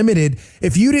DOJ are limited.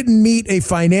 If you didn't meet a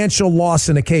financial loss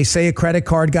in a case, say a credit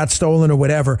card got stolen or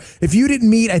whatever, if you didn't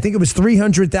meet, I think it was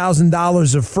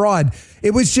 $300,000 of fraud,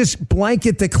 it was just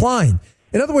blanket decline.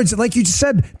 In other words, like you just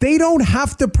said, they don't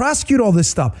have to prosecute all this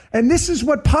stuff. And this is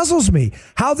what puzzles me,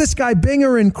 how this guy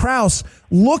Binger and Krause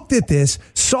looked at this,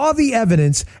 saw the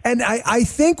evidence, and I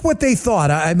think what they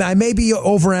thought, I may be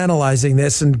overanalyzing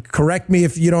this, and correct me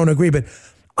if you don't agree, but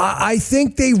I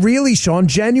think they really, Sean,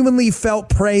 genuinely felt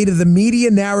prey to the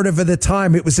media narrative of the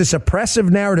time. It was this oppressive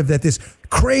narrative that this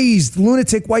crazed,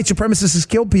 lunatic white supremacist has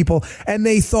killed people. And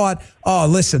they thought, oh,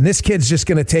 listen, this kid's just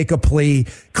going to take a plea.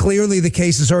 Clearly, the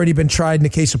case has already been tried in the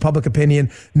case of public opinion.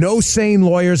 No sane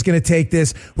lawyer is going to take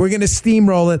this. We're going to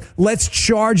steamroll it. Let's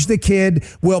charge the kid.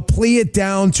 We'll plea it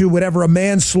down to whatever, a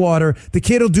manslaughter. The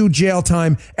kid will do jail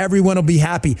time. Everyone will be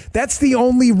happy. That's the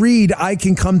only read I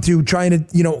can come to trying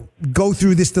to, go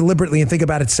through this deliberately and think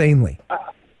about it sanely.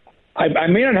 I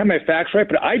may not have my facts right,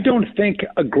 but I don't think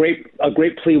a great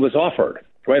plea was offered,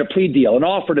 right? A plea deal, an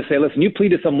offer to say, listen, you plead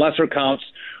to some lesser counts.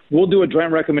 We'll do a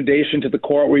joint recommendation to the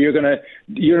court where you're gonna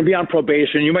be on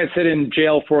probation. You might sit in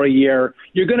jail for a year.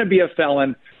 You're going to be a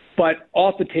felon, but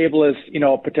off the table is,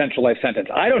 a potential life sentence.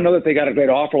 I don't know that they got a great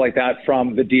offer like that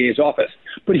from the DA's office.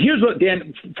 But here's what,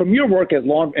 Dan, from your work as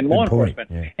law enforcement,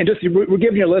 and just we're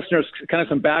giving your listeners kind of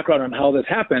some background on how this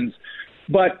happens.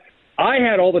 But I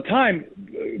had all the time,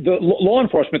 the law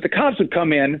enforcement, the cops would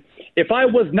come in. If I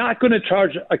was not going to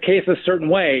charge a case a certain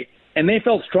way and they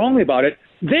felt strongly about it,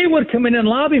 they would come in and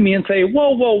lobby me and say,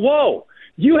 whoa,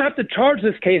 you have to charge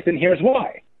this case and here's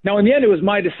why. Now, in the end, it was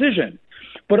my decision.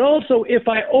 But also, if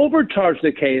I overcharged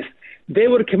the case, they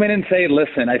would come in and say,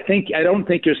 listen, I don't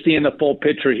think you're seeing the full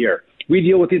picture here. We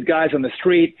deal with these guys on the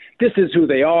street. This is who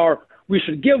they are. We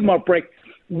should give them a break.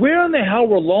 Where in the hell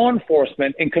were law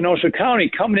enforcement in Kenosha County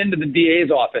coming into the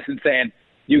DA's office and saying,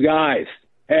 you guys,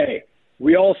 hey,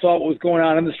 we all saw what was going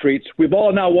on in the streets. We've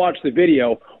all now watched the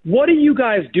video. What are you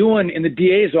guys doing in the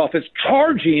DA's office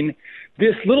charging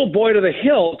this little boy to the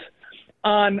hilt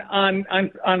on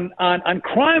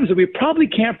crimes that we probably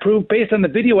can't prove based on the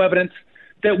video evidence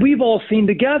that we've all seen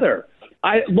together?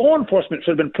 Law enforcement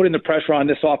should have been putting the pressure on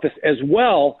this office as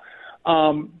well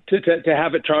to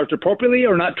have it charged appropriately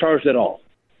or not charged at all.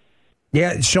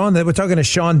 Yeah, Sean, we're talking to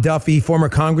Sean Duffy, former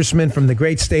congressman from the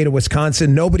great state of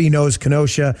Wisconsin. Nobody knows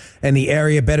Kenosha and the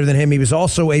area better than him. He was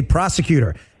also a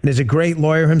prosecutor and is a great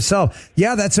lawyer himself.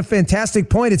 Yeah, that's a fantastic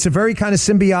point. It's a very kind of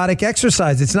symbiotic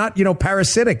exercise. It's not,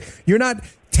 parasitic. You're not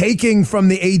taking from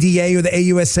the ADA or the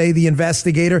AUSA, the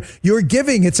investigator. You're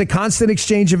giving. It's a constant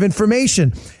exchange of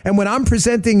information. And when I'm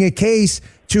presenting a case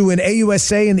to an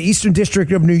AUSA in the Eastern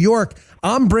District of New York,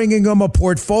 I'm bringing them a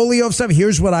portfolio of stuff.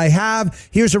 Here's what I have.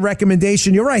 Here's a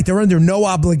recommendation. You're right. They're under no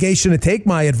obligation to take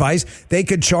my advice. They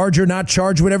could charge or not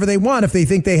charge whatever they want if they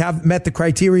think they have met the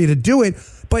criteria to do it.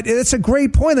 But it's a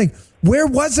great point. Like, where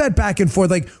was that back and forth?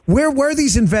 Like, where were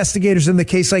these investigators in the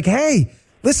case? Like, hey,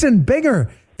 listen, Binger,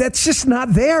 that's just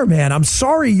not there, man. I'm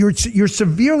sorry. You're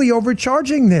severely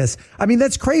overcharging this. I mean,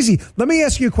 that's crazy. Let me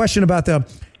ask you a question about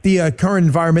the current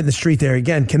environment in the street there.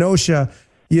 Again, Kenosha.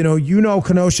 You know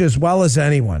Kenosha as well as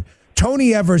anyone.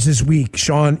 Tony Evers is weak,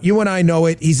 Sean. You and I know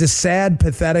it. He's a sad,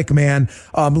 pathetic man.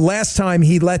 Last time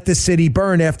he let the city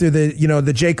burn after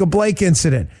the Jacob Blake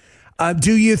incident.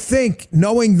 Do you think,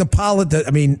 knowing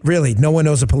really, no one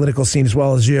knows the political scene as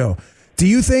well as you. Do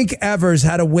you think Evers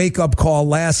had a wake-up call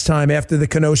last time after the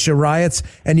Kenosha riots,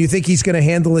 and you think he's going to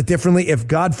handle it differently if,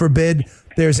 God forbid,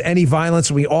 there's any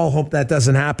violence? We all hope that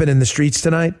doesn't happen in the streets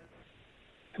tonight.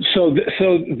 So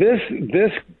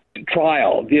this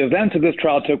trial, the events of this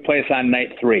trial took place on night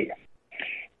 3.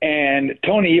 And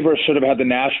Tony Evers should have had the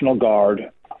National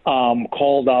Guard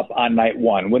called up on night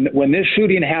 1. When this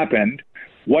shooting happened,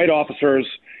 white officers,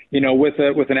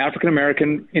 with an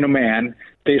African-American, man,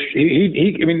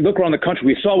 look around the country.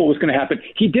 We saw what was going to happen.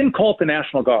 He didn't call up the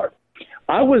National Guard.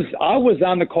 I was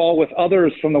on the call with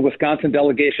others from the Wisconsin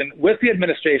delegation, with the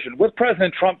administration, with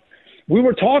President Trump. We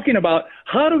were talking about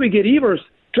how do we get Evers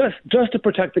just to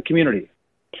protect the community,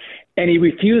 and he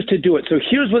refused to do it. So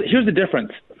here's the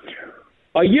difference.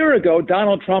 A year ago,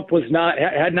 Donald Trump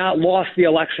had not lost the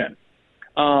election,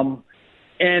 and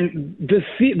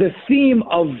the theme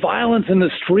of violence in the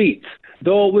streets,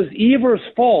 though it was Evers'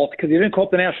 fault because he didn't call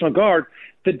up the National Guard,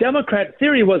 the Democrat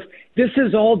theory was this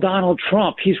is all Donald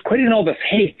Trump. He's creating all this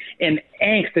hate and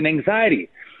angst and anxiety.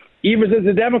 Evers is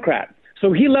a Democrat.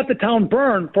 So he let the town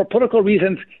burn for political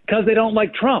reasons because they don't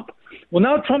like Trump. Well,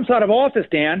 now Trump's out of office,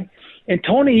 Dan, and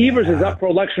Tony Evers is up for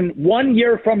election 1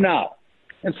 year from now.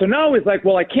 And so now he's like,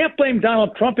 well, I can't blame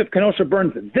Donald Trump if Kenosha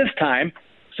burns this time.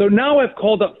 So now I've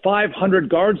called up 500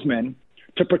 guardsmen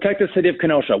to protect the city of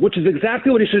Kenosha, which is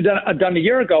exactly what he should have done a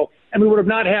year ago. And we would have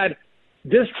not had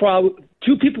this trial.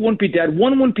 2 people wouldn't be dead,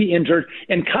 1 wouldn't be injured,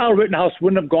 and Kyle Rittenhouse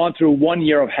wouldn't have gone through 1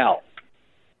 year of hell.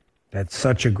 That's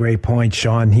such a great point,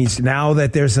 Sean. Now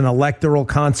that there's an electoral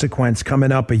consequence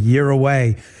coming up a year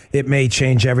away, it may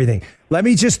change everything. Let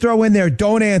me just throw in there,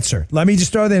 don't answer. Let me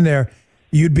just throw it in there.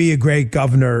 you'd be a great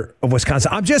governor of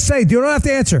Wisconsin. I'm just saying, you don't have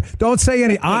to answer. Don't say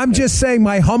anything. I'm just saying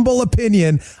my humble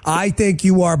opinion. I think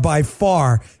you are by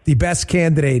far the best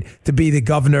candidate to be the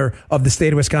governor of the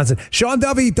state of Wisconsin. Sean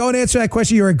Duffy, don't answer that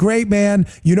question. You're a great man.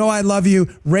 You know I love you.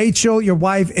 Rachel, your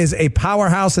wife, is a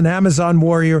powerhouse and Amazon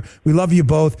warrior. We love you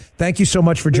both. Thank you so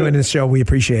much for joining the show. We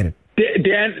appreciate it.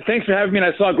 Dan, thanks for having me.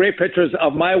 And I saw great pictures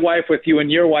of my wife with you and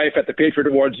your wife at the Patriot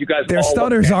Awards. You guys, they're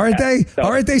stunners, aren't they?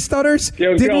 Aren't they stunners?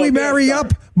 Didn't we marry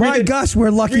up? My gosh,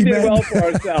 we're lucky, man. We did well for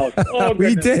ourselves. Oh,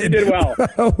 we did. We did well.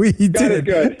 We God did. is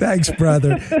good. Thanks,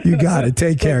 brother. You got it.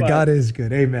 Take care. Bye-bye. God is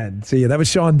good. Amen. See you. That was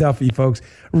Sean Duffy, folks.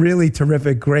 Really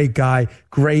terrific, great guy,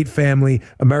 great family,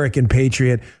 American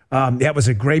patriot. That was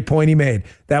a great point he made.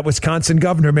 That Wisconsin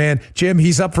governor, man, Jim,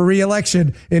 he's up for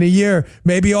re-election in a year.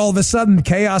 Maybe all of a sudden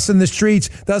chaos in the streets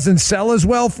doesn't sell as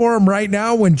well for him right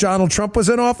now when Donald Trump was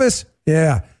in office.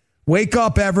 Yeah. Wake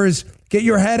up, Evers. Get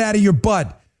your head out of your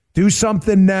butt. Do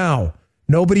something now.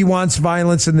 Nobody wants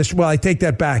violence in this. Well, I take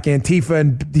that back. Antifa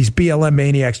and these BLM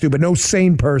maniacs do, but no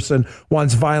sane person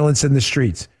wants violence in the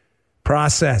streets.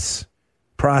 Process.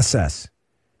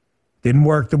 Didn't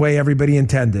work the way everybody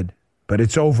intended. But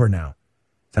it's over now.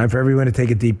 Time for everyone to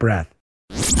take a deep breath.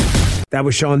 That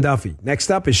was Sean Duffy.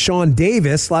 Next up is Sean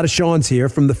Davis. A lot of Sean's here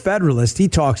from the Federalist. He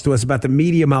talks to us about the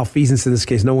media malfeasance in this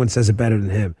case. No one says it better than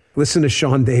him. Listen to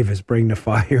Sean Davis bring the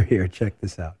fire here. Check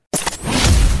this out.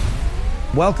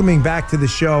 Welcoming back to the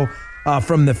show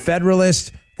from the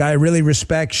Federalist. Guy I really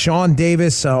respect, Sean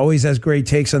Davis. Always has great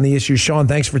takes on the issue. Sean,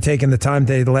 thanks for taking the time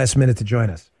today, the last minute, to join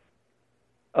us.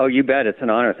 Oh, you bet. It's an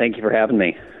honor. Thank you for having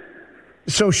me.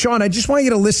 So, Sean, I just want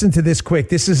you to listen to this quick.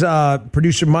 This is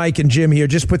producer Mike and Jim here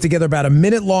just put together about a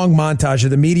minute-long montage of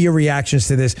the media reactions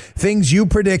to this. Things you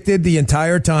predicted the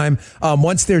entire time.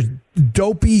 Once their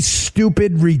dopey,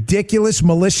 stupid, ridiculous,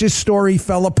 malicious story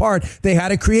fell apart, they had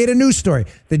to create a new story.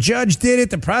 The judge did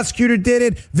it. The prosecutor did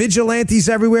it. Vigilantes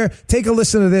everywhere. Take a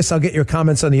listen to this. I'll get your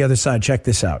comments on the other side. Check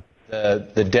this out.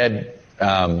 The dead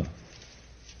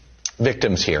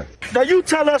victims here. Now you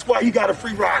tell us why he got a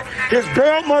free ride. His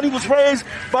bail money was raised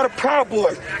by the Proud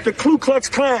Boys, the Ku Klux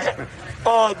Klan,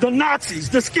 the Nazis,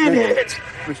 the skinheads.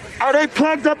 Are they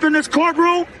plugged up in this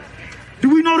courtroom?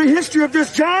 Do we know the history of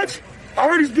this judge? I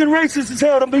heard he's been racist as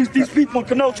hell to these people in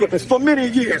Kenosha for many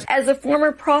years. As a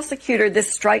former prosecutor,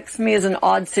 this strikes me as an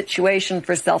odd situation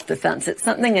for self-defense. It's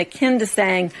something akin to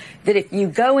saying that if you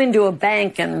go into a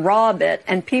bank and rob it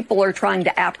and people are trying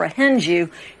to apprehend you,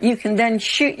 you can then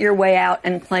shoot your way out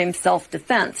and claim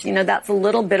self-defense. You know, that's a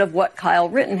little bit of what Kyle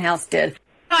Rittenhouse did.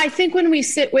 I think when we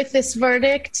sit with this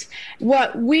verdict,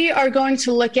 what we are going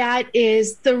to look at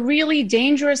is the really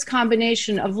dangerous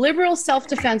combination of liberal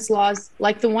self-defense laws,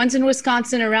 like the ones in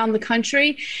Wisconsin around the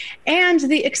country, and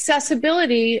the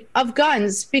accessibility of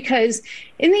guns. Because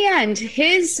in the end,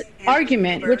 his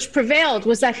argument, which prevailed,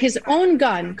 was that his own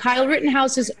gun, Kyle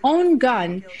Rittenhouse's own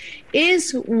gun,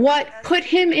 is what put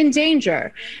him in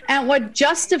danger and what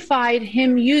justified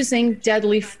him using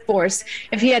deadly force.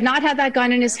 If he had not had that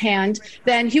gun in his hand,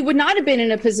 then he would not have been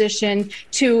in a position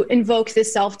to invoke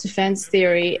this self-defense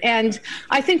theory. And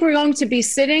I think we're going to be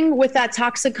sitting with that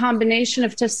toxic combination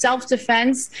of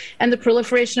self-defense and the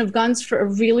proliferation of guns for a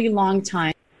really long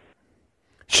time.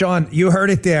 Sean, you heard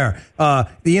it there.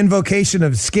 The invocation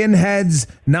of skinheads,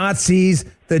 Nazis,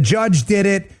 the judge did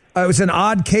it. It was an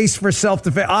odd case for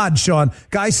self-defense. Odd, Sean.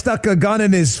 Guy stuck a gun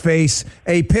in his face,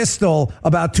 a pistol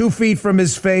about 2 feet from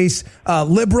his face,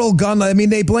 liberal gun. I mean,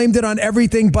 they blamed it on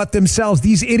everything but themselves.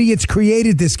 These idiots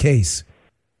created this case.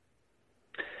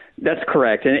 That's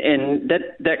correct. And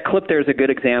that clip there is a good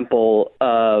example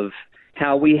of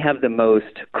how we have the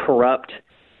most corrupt,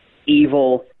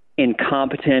 evil,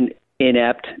 incompetent,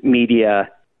 inept media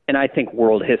in, I think,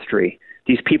 world history.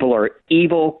 These people are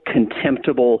evil,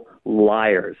 contemptible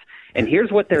liars. And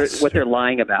here's what they're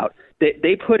lying about.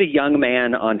 They put a young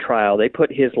man on trial. They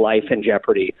put his life in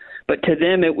jeopardy. But to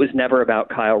them, it was never about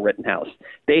Kyle Rittenhouse.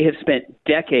 They have spent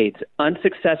decades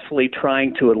unsuccessfully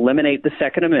trying to eliminate the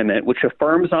Second Amendment, which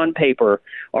affirms on paper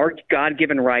our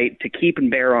God-given right to keep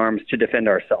and bear arms to defend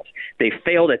ourselves. They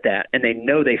failed at that, and they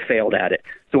know they failed at it.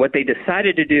 So what they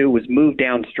decided to do was move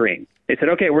downstream. They said,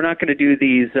 okay, we're not going to do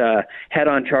these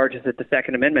head-on charges at the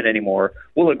Second Amendment anymore.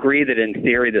 We'll agree that in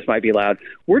theory this might be allowed.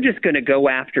 We're just going to go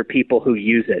after people who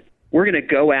use it. We're going to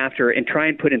go after and try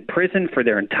and put in prison for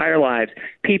their entire lives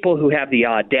people who have the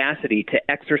audacity to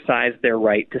exercise their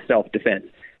right to self-defense.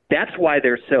 That's why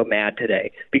they're so mad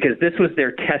today, because this was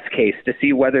their test case to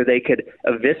see whether they could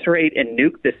eviscerate and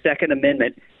nuke the Second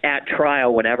Amendment at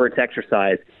trial whenever it's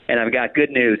exercised. And I've got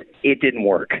good news. It didn't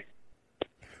work.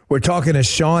 We're talking to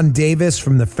Sean Davis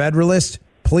from the Federalist.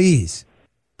 Please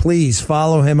please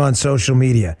follow him on social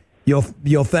media.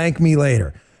 You'll thank me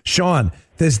later. Sean,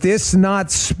 does this not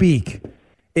speak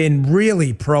in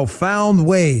really profound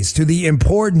ways to the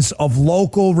importance of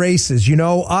local races? You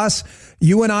know,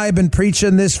 you and I have been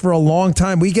preaching this for a long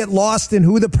time. We get lost in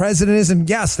who the president is, and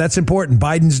yes, that's important.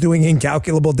 Biden's doing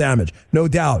incalculable damage, no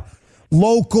doubt.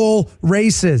 Local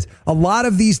races. A lot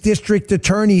of these district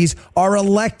attorneys are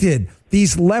elected.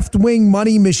 These left-wing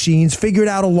money machines figured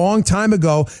out a long time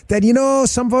ago that, you know,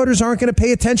 some voters aren't going to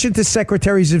pay attention to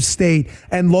secretaries of state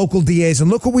and local DAs. And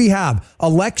look what we have.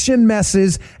 Election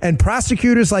messes and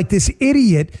prosecutors like this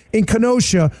idiot in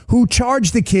Kenosha who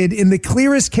charged the kid in the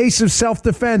clearest case of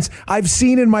self-defense I've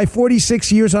seen in my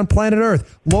 46 years on planet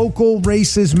Earth. Local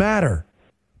races matter.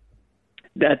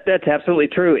 That's absolutely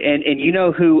true. And you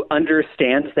know who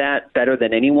understands that better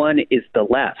than anyone is the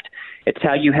left. It's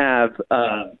how you have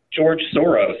George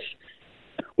Soros,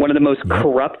 one of the most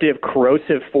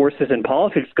corrosive forces in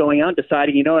politics, going out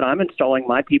deciding, you know what, I'm installing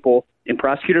my people in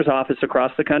prosecutor's office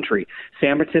across the country.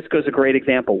 San Francisco is a great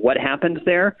example. What happens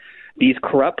there? These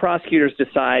corrupt prosecutors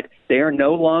decide they are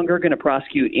no longer going to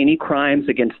prosecute any crimes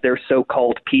against their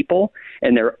so-called people,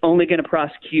 and they're only going to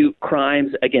prosecute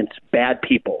crimes against bad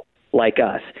people like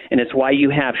us. And it's why you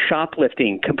have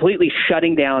shoplifting completely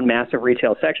shutting down massive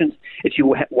retail sections. It's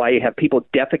why you have people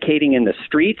defecating in the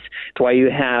streets. It's why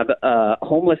you have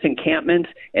homeless encampments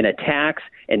and attacks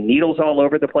and needles all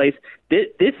over the place. This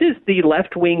is the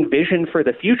left-wing vision for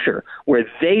the future, where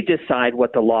they decide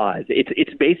what the law is.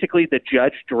 It's basically the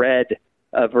Judge Dredd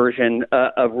version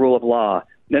of rule of law.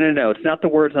 No. It's not the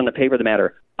words on the paper that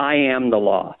matter. I am the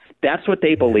law. That's what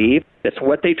they believe. That's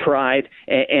what they tried.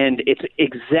 And it's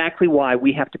exactly why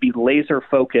we have to be laser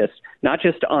focused, not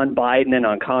just on Biden and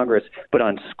on Congress, but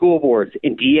on school boards,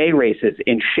 in DA races,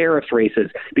 in sheriff's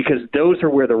races, because those are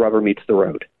where the rubber meets the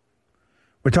road.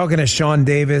 We're talking to Sean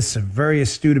Davis, a very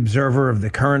astute observer of the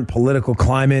current political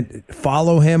climate.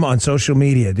 Follow him on social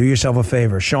media. Do yourself a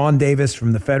favor. Sean Davis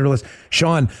from the Federalist.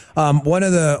 Sean, one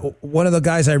of the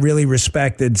guys I really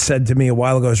respected said to me a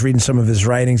while ago, I was reading some of his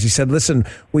writings. He said, listen,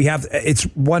 it's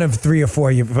one of 3 or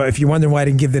 4. If you're wondering why I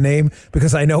didn't give the name,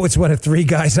 because I know it's one of 3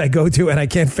 guys I go to and I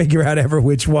can't figure out ever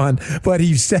which one. But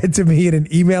he said to me in an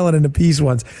email and in a piece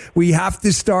once, we have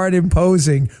to start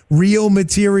imposing real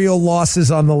material losses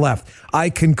on the left. I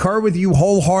concur with you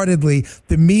wholeheartedly.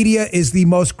 The media is the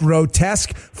most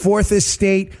grotesque fourth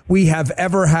estate we have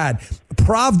ever had.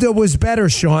 Pravda was better,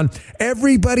 Sean.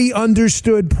 Everybody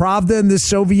understood Pravda in the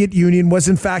Soviet Union was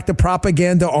in fact a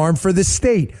propaganda arm for the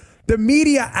state. The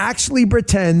media actually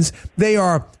pretends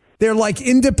they're like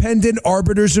independent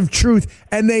arbiters of truth,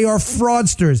 and they are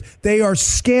fraudsters. They are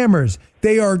scammers.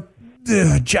 They are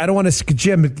I don't want to,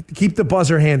 Jim, keep the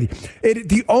buzzer handy.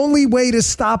 The only way to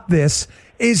stop this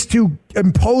is to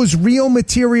impose real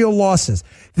material losses.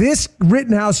 This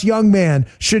Rittenhouse young man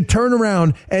should turn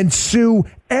around and sue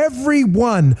every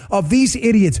one of these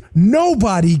idiots.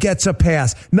 Nobody gets a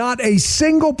pass. Not a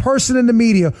single person in the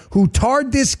media who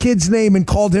tarred this kid's name and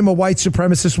called him a white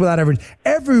supremacist without evidence.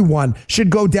 Everyone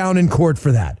should go down in court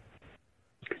for that.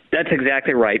 That's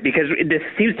exactly right, because this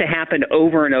seems to happen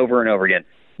over and over and over again.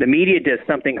 The media does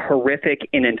something horrific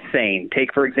and insane.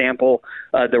 Take, for example,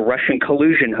 the Russian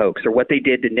collusion hoax, or what they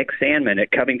did to Nick Sandmann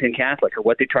at Covington Catholic, or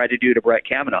what they tried to do to Brett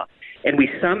Kavanaugh. And we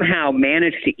somehow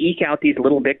manage to eke out these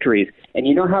little victories. And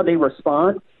you know how they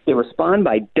respond? They respond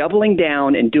by doubling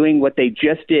down and doing what they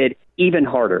just did even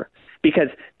harder, because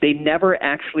they never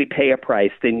actually pay a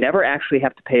price. They never actually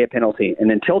have to pay a penalty.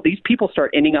 And until these people start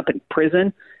ending up in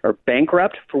prison or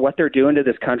bankrupt for what they're doing to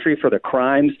this country, for the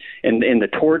crimes and the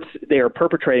torts they are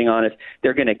perpetrating on us,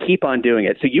 they're going to keep on doing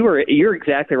it. So you're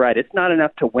exactly right. It's not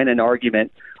enough to win an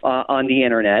argument on the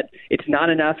internet. It's not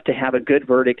enough to have a good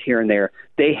verdict here and there.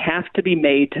 They have to be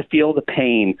made to feel the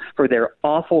pain for their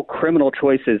awful criminal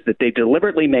choices that they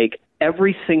deliberately make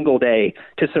every single day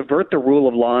to subvert the rule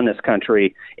of law in this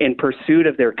country in pursuit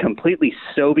of their completely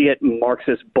Soviet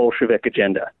Marxist Bolshevik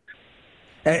agenda.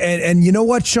 And you know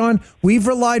what, Sean? We've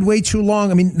relied way too long.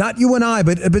 I mean, not you and I,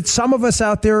 but some of us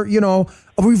out there, you know,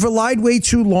 we've relied way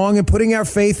too long in putting our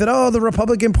faith that, the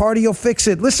Republican Party will fix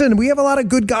it. Listen, we have a lot of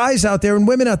good guys out there and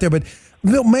women out there, but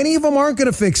many of them aren't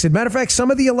going to fix it. Matter of fact, some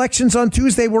of the elections on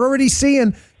Tuesday, we're already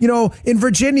seeing, you know, in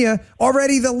Virginia,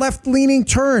 already the left-leaning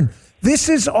turn. This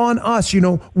is on us. You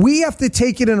know, we have to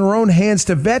take it in our own hands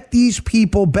to vet these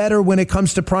people better when it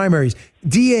comes to primaries.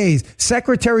 DAs,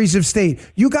 secretaries of state.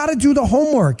 You got to do the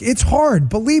homework. It's hard.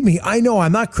 Believe me. I know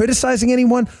I'm not criticizing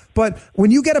anyone, but when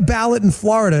you get a ballot in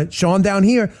Florida, Sean, down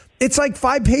here, it's like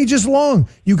 5 pages long.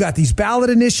 You got these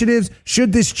ballot initiatives.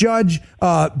 Should this judge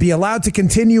be allowed to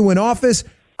continue in office?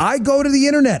 I go to the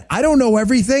internet. I don't know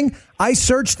everything. I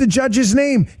search the judge's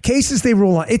name, cases they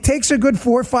rule on. It takes a good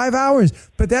 4 or 5 hours,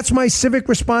 but that's my civic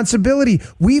responsibility.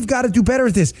 We've got to do better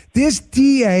at this. This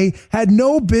DA had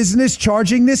no business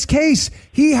charging this case.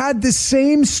 He had the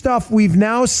same stuff we've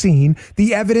now seen,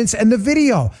 the evidence and the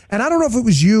video. And I don't know if it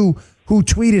was you who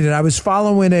tweeted it. I was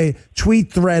following a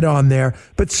tweet thread on there,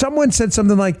 but someone said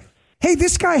something like, hey,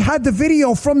 this guy had the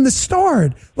video from the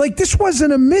start. Like, this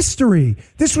wasn't a mystery.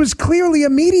 This was clearly a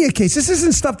media case. This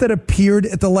isn't stuff that appeared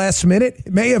at the last minute.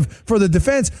 It may have for the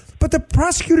defense, but the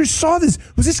prosecutors saw this.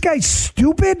 Was this guy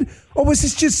stupid? Or was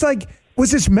this just like,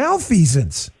 was this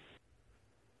malfeasance?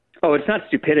 Oh, it's not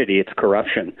stupidity. It's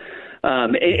corruption.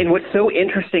 And what's so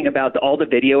interesting about all the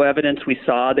video evidence we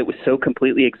saw that was so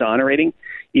completely exonerating,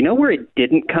 you know where it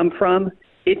didn't come from?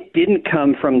 It didn't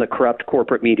come from the corrupt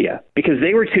corporate media because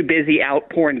they were too busy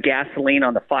outpouring gasoline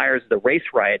on the fires of the race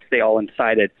riots they all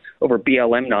incited over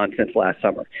BLM nonsense last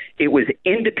summer. It was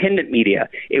independent media.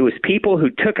 It was people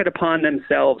who took it upon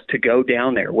themselves to go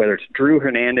down there, whether it's Drew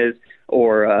Hernandez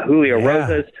or Julio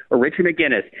Rosas or Richard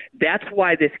McGinnis. That's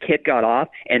why this kid got off,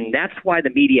 and that's why the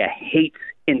media hates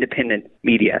independent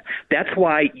media. That's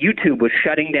why YouTube was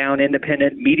shutting down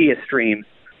independent media streams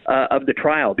of the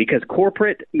trial, because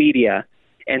corporate media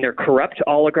and their corrupt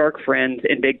oligarch friends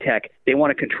in big tech, they want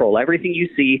to control everything you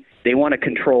see. They want to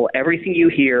control everything you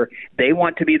hear. They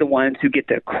want to be the ones who get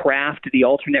to craft the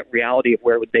alternate reality of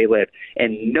where they live.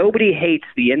 And nobody hates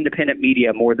the independent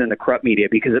media more than the corrupt media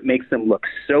because it makes them look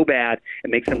so bad.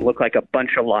 It makes them look like a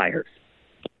bunch of liars.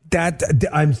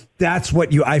 That's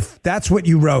what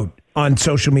you wrote on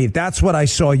social media. That's what I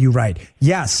saw you write.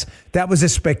 Yes, that was a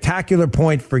spectacular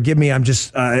point. Forgive me. I'm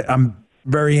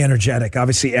very energetic,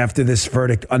 obviously, after this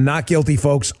verdict. Not guilty,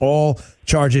 folks. All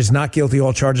charges, not guilty,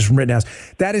 all charges from Rittenhouse.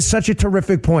 That is such a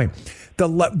terrific point.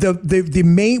 The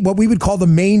main, what we would call the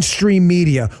mainstream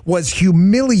media, was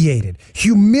humiliated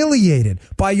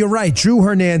by, you're right, Drew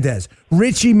Hernandez,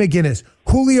 Richie McGinnis,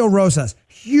 Julio Rosas.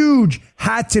 Huge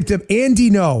hat tip to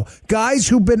Andy No, guys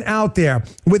who've been out there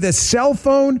with a cell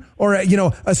phone or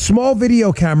a small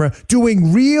video camera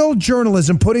doing real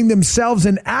journalism, putting themselves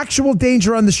in actual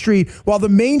danger on the street, while the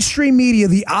mainstream media,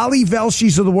 the Ali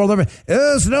Velshis of the world,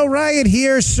 there's no riot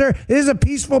here, sir. It is a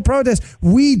peaceful protest.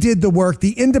 We did the work.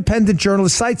 The independent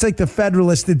journalists, sites like the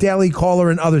Federalist, the Daily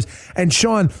Caller, and others. And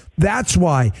Sean, that's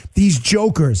why these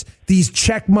jokers, these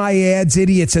check my ads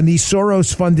idiots, and these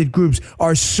Soros-funded groups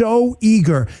are so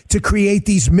eager to create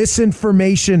these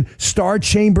misinformation star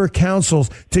chamber councils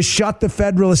to shut the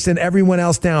Federalist and everyone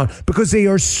else down, because they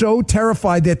are so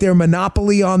terrified that their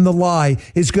monopoly on the lie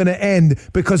is going to end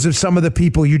because of some of the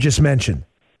people you just mentioned.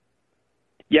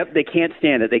 Yep, they can't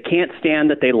stand it. They can't stand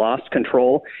that they lost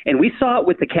control. And we saw it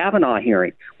with the Kavanaugh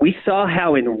hearing. We saw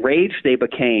how enraged they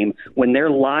became when their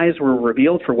lies were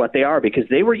revealed for what they are, because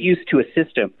they were used to a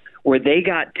system where they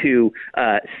got to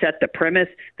set the premise,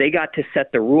 they got to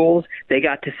set the rules, they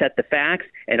got to set the facts,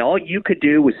 and all you could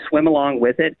do was swim along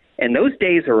with it. And those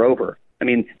days are over. I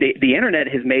mean, the internet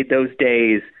has made those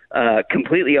days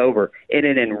completely over, and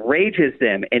it enrages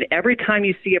them. And every time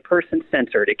you see a person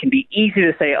censored, it can be easy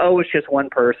to say, oh, it's just one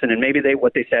person, and maybe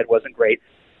what they said wasn't great.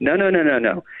 No.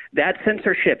 That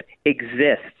censorship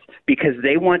exists because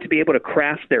they want to be able to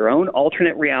craft their own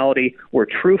alternate reality where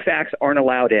true facts aren't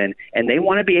allowed in, and they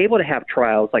want to be able to have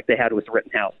trials like they had with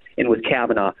Rittenhouse and with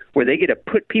Kavanaugh, where they get to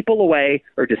put people away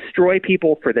or destroy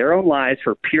people for their own lies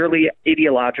for purely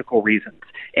ideological reasons.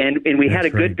 And we had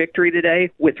a good victory today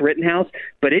with Rittenhouse,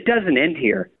 but it doesn't end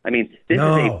here. I mean, this is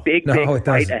a big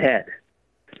fight ahead.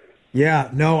 Yeah,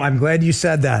 no, I'm glad you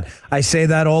said that. I say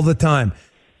that all the time.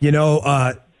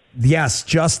 Yes,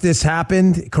 justice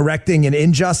happened, correcting an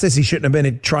injustice. He shouldn't have been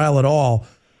at trial at all.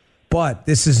 But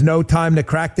this is no time to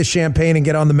crack the champagne and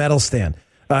get on the medal stand.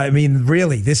 I mean,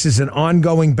 really, this is an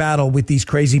ongoing battle with these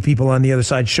crazy people on the other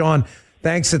side. Sean,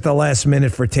 thanks at the last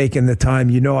minute for taking the time.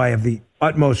 You know I have the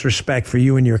utmost respect for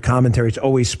you and your commentary. It's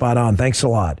always spot on. Thanks a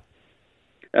lot.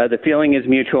 The feeling is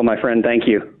mutual, my friend. Thank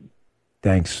you.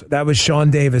 Thanks. That was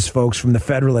Sean Davis, folks, from the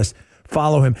Federalist.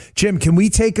 Follow him. Jim, can we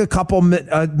take a couple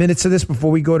minutes of this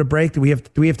before we go to break? Do we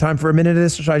have time for a minute of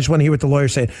this? I just want to hear what the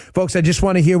lawyer's saying. Folks, I just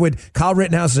want to hear what Kyle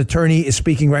Rittenhouse's attorney is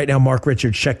speaking right now, Mark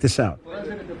Richards. Check this out.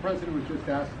 The president was just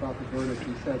asked about the verdict.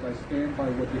 He says, I stand by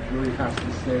what the jury has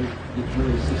to say. The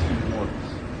jury system works.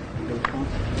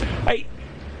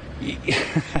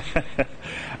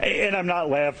 And I'm not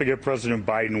laughing at President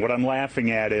Biden. What I'm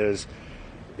laughing at is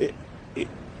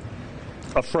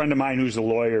a friend of mine who's a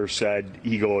lawyer said,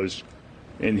 he goes,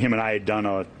 and him and I had done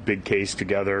a big case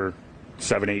together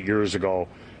 7-8 years ago.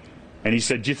 And he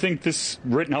said, do you think this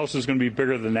Rittenhouse is going to be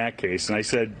bigger than that case? And I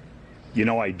said,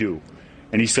 I do.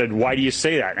 And he said, why do you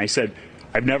say that? And I said,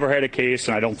 I've never had a case,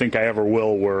 and I don't think I ever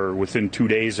will, where within 2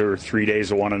 days or 3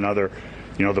 days of one another,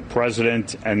 the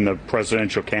president and the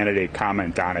presidential candidate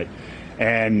comment on it.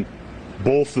 And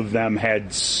both of them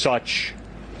had such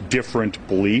different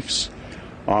beliefs.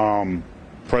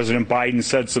 President Biden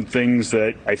said some things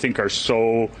that I think are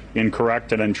so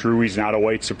incorrect and untrue. He's not a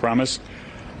white supremacist.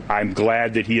 I'm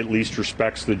glad that he at least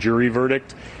respects the jury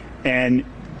verdict. And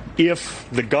if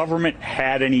the government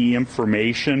had any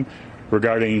information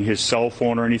regarding his cell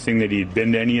phone or anything, that he'd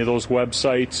been to any of those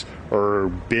websites or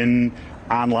been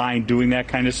online doing that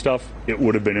kind of stuff, it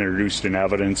would have been introduced in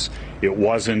evidence. It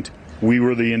wasn't. We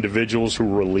were the individuals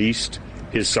who released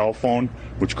his cell phone,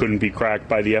 which couldn't be cracked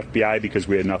by the FBI because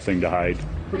we had nothing to hide.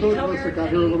 For those of us that got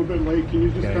here a little bit late, can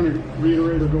you just kind of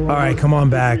reiterate or go on? All right, come on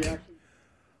back.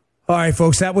 All right,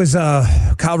 folks, that was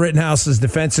Kyle Rittenhouse's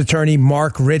defense attorney,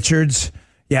 Mark Richards.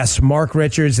 Yes, Mark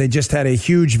Richards. They just had a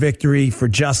huge victory for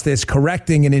justice,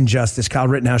 correcting an injustice. Kyle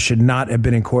Rittenhouse should not have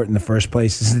been in court in the first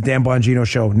place. This is the Dan Bongino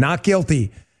Show. Not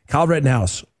guilty. Kyle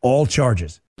Rittenhouse, all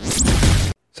charges.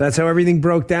 So that's how everything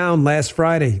broke down last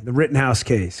Friday, the Rittenhouse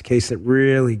case that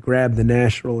really grabbed the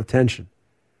national attention.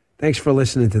 Thanks for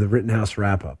listening to the Rittenhouse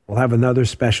Wrap-Up. We'll have another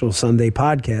special Sunday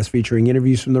podcast featuring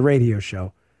interviews from the radio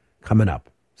show coming up.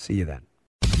 See you then.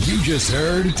 You just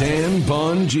heard Dan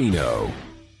Bongino.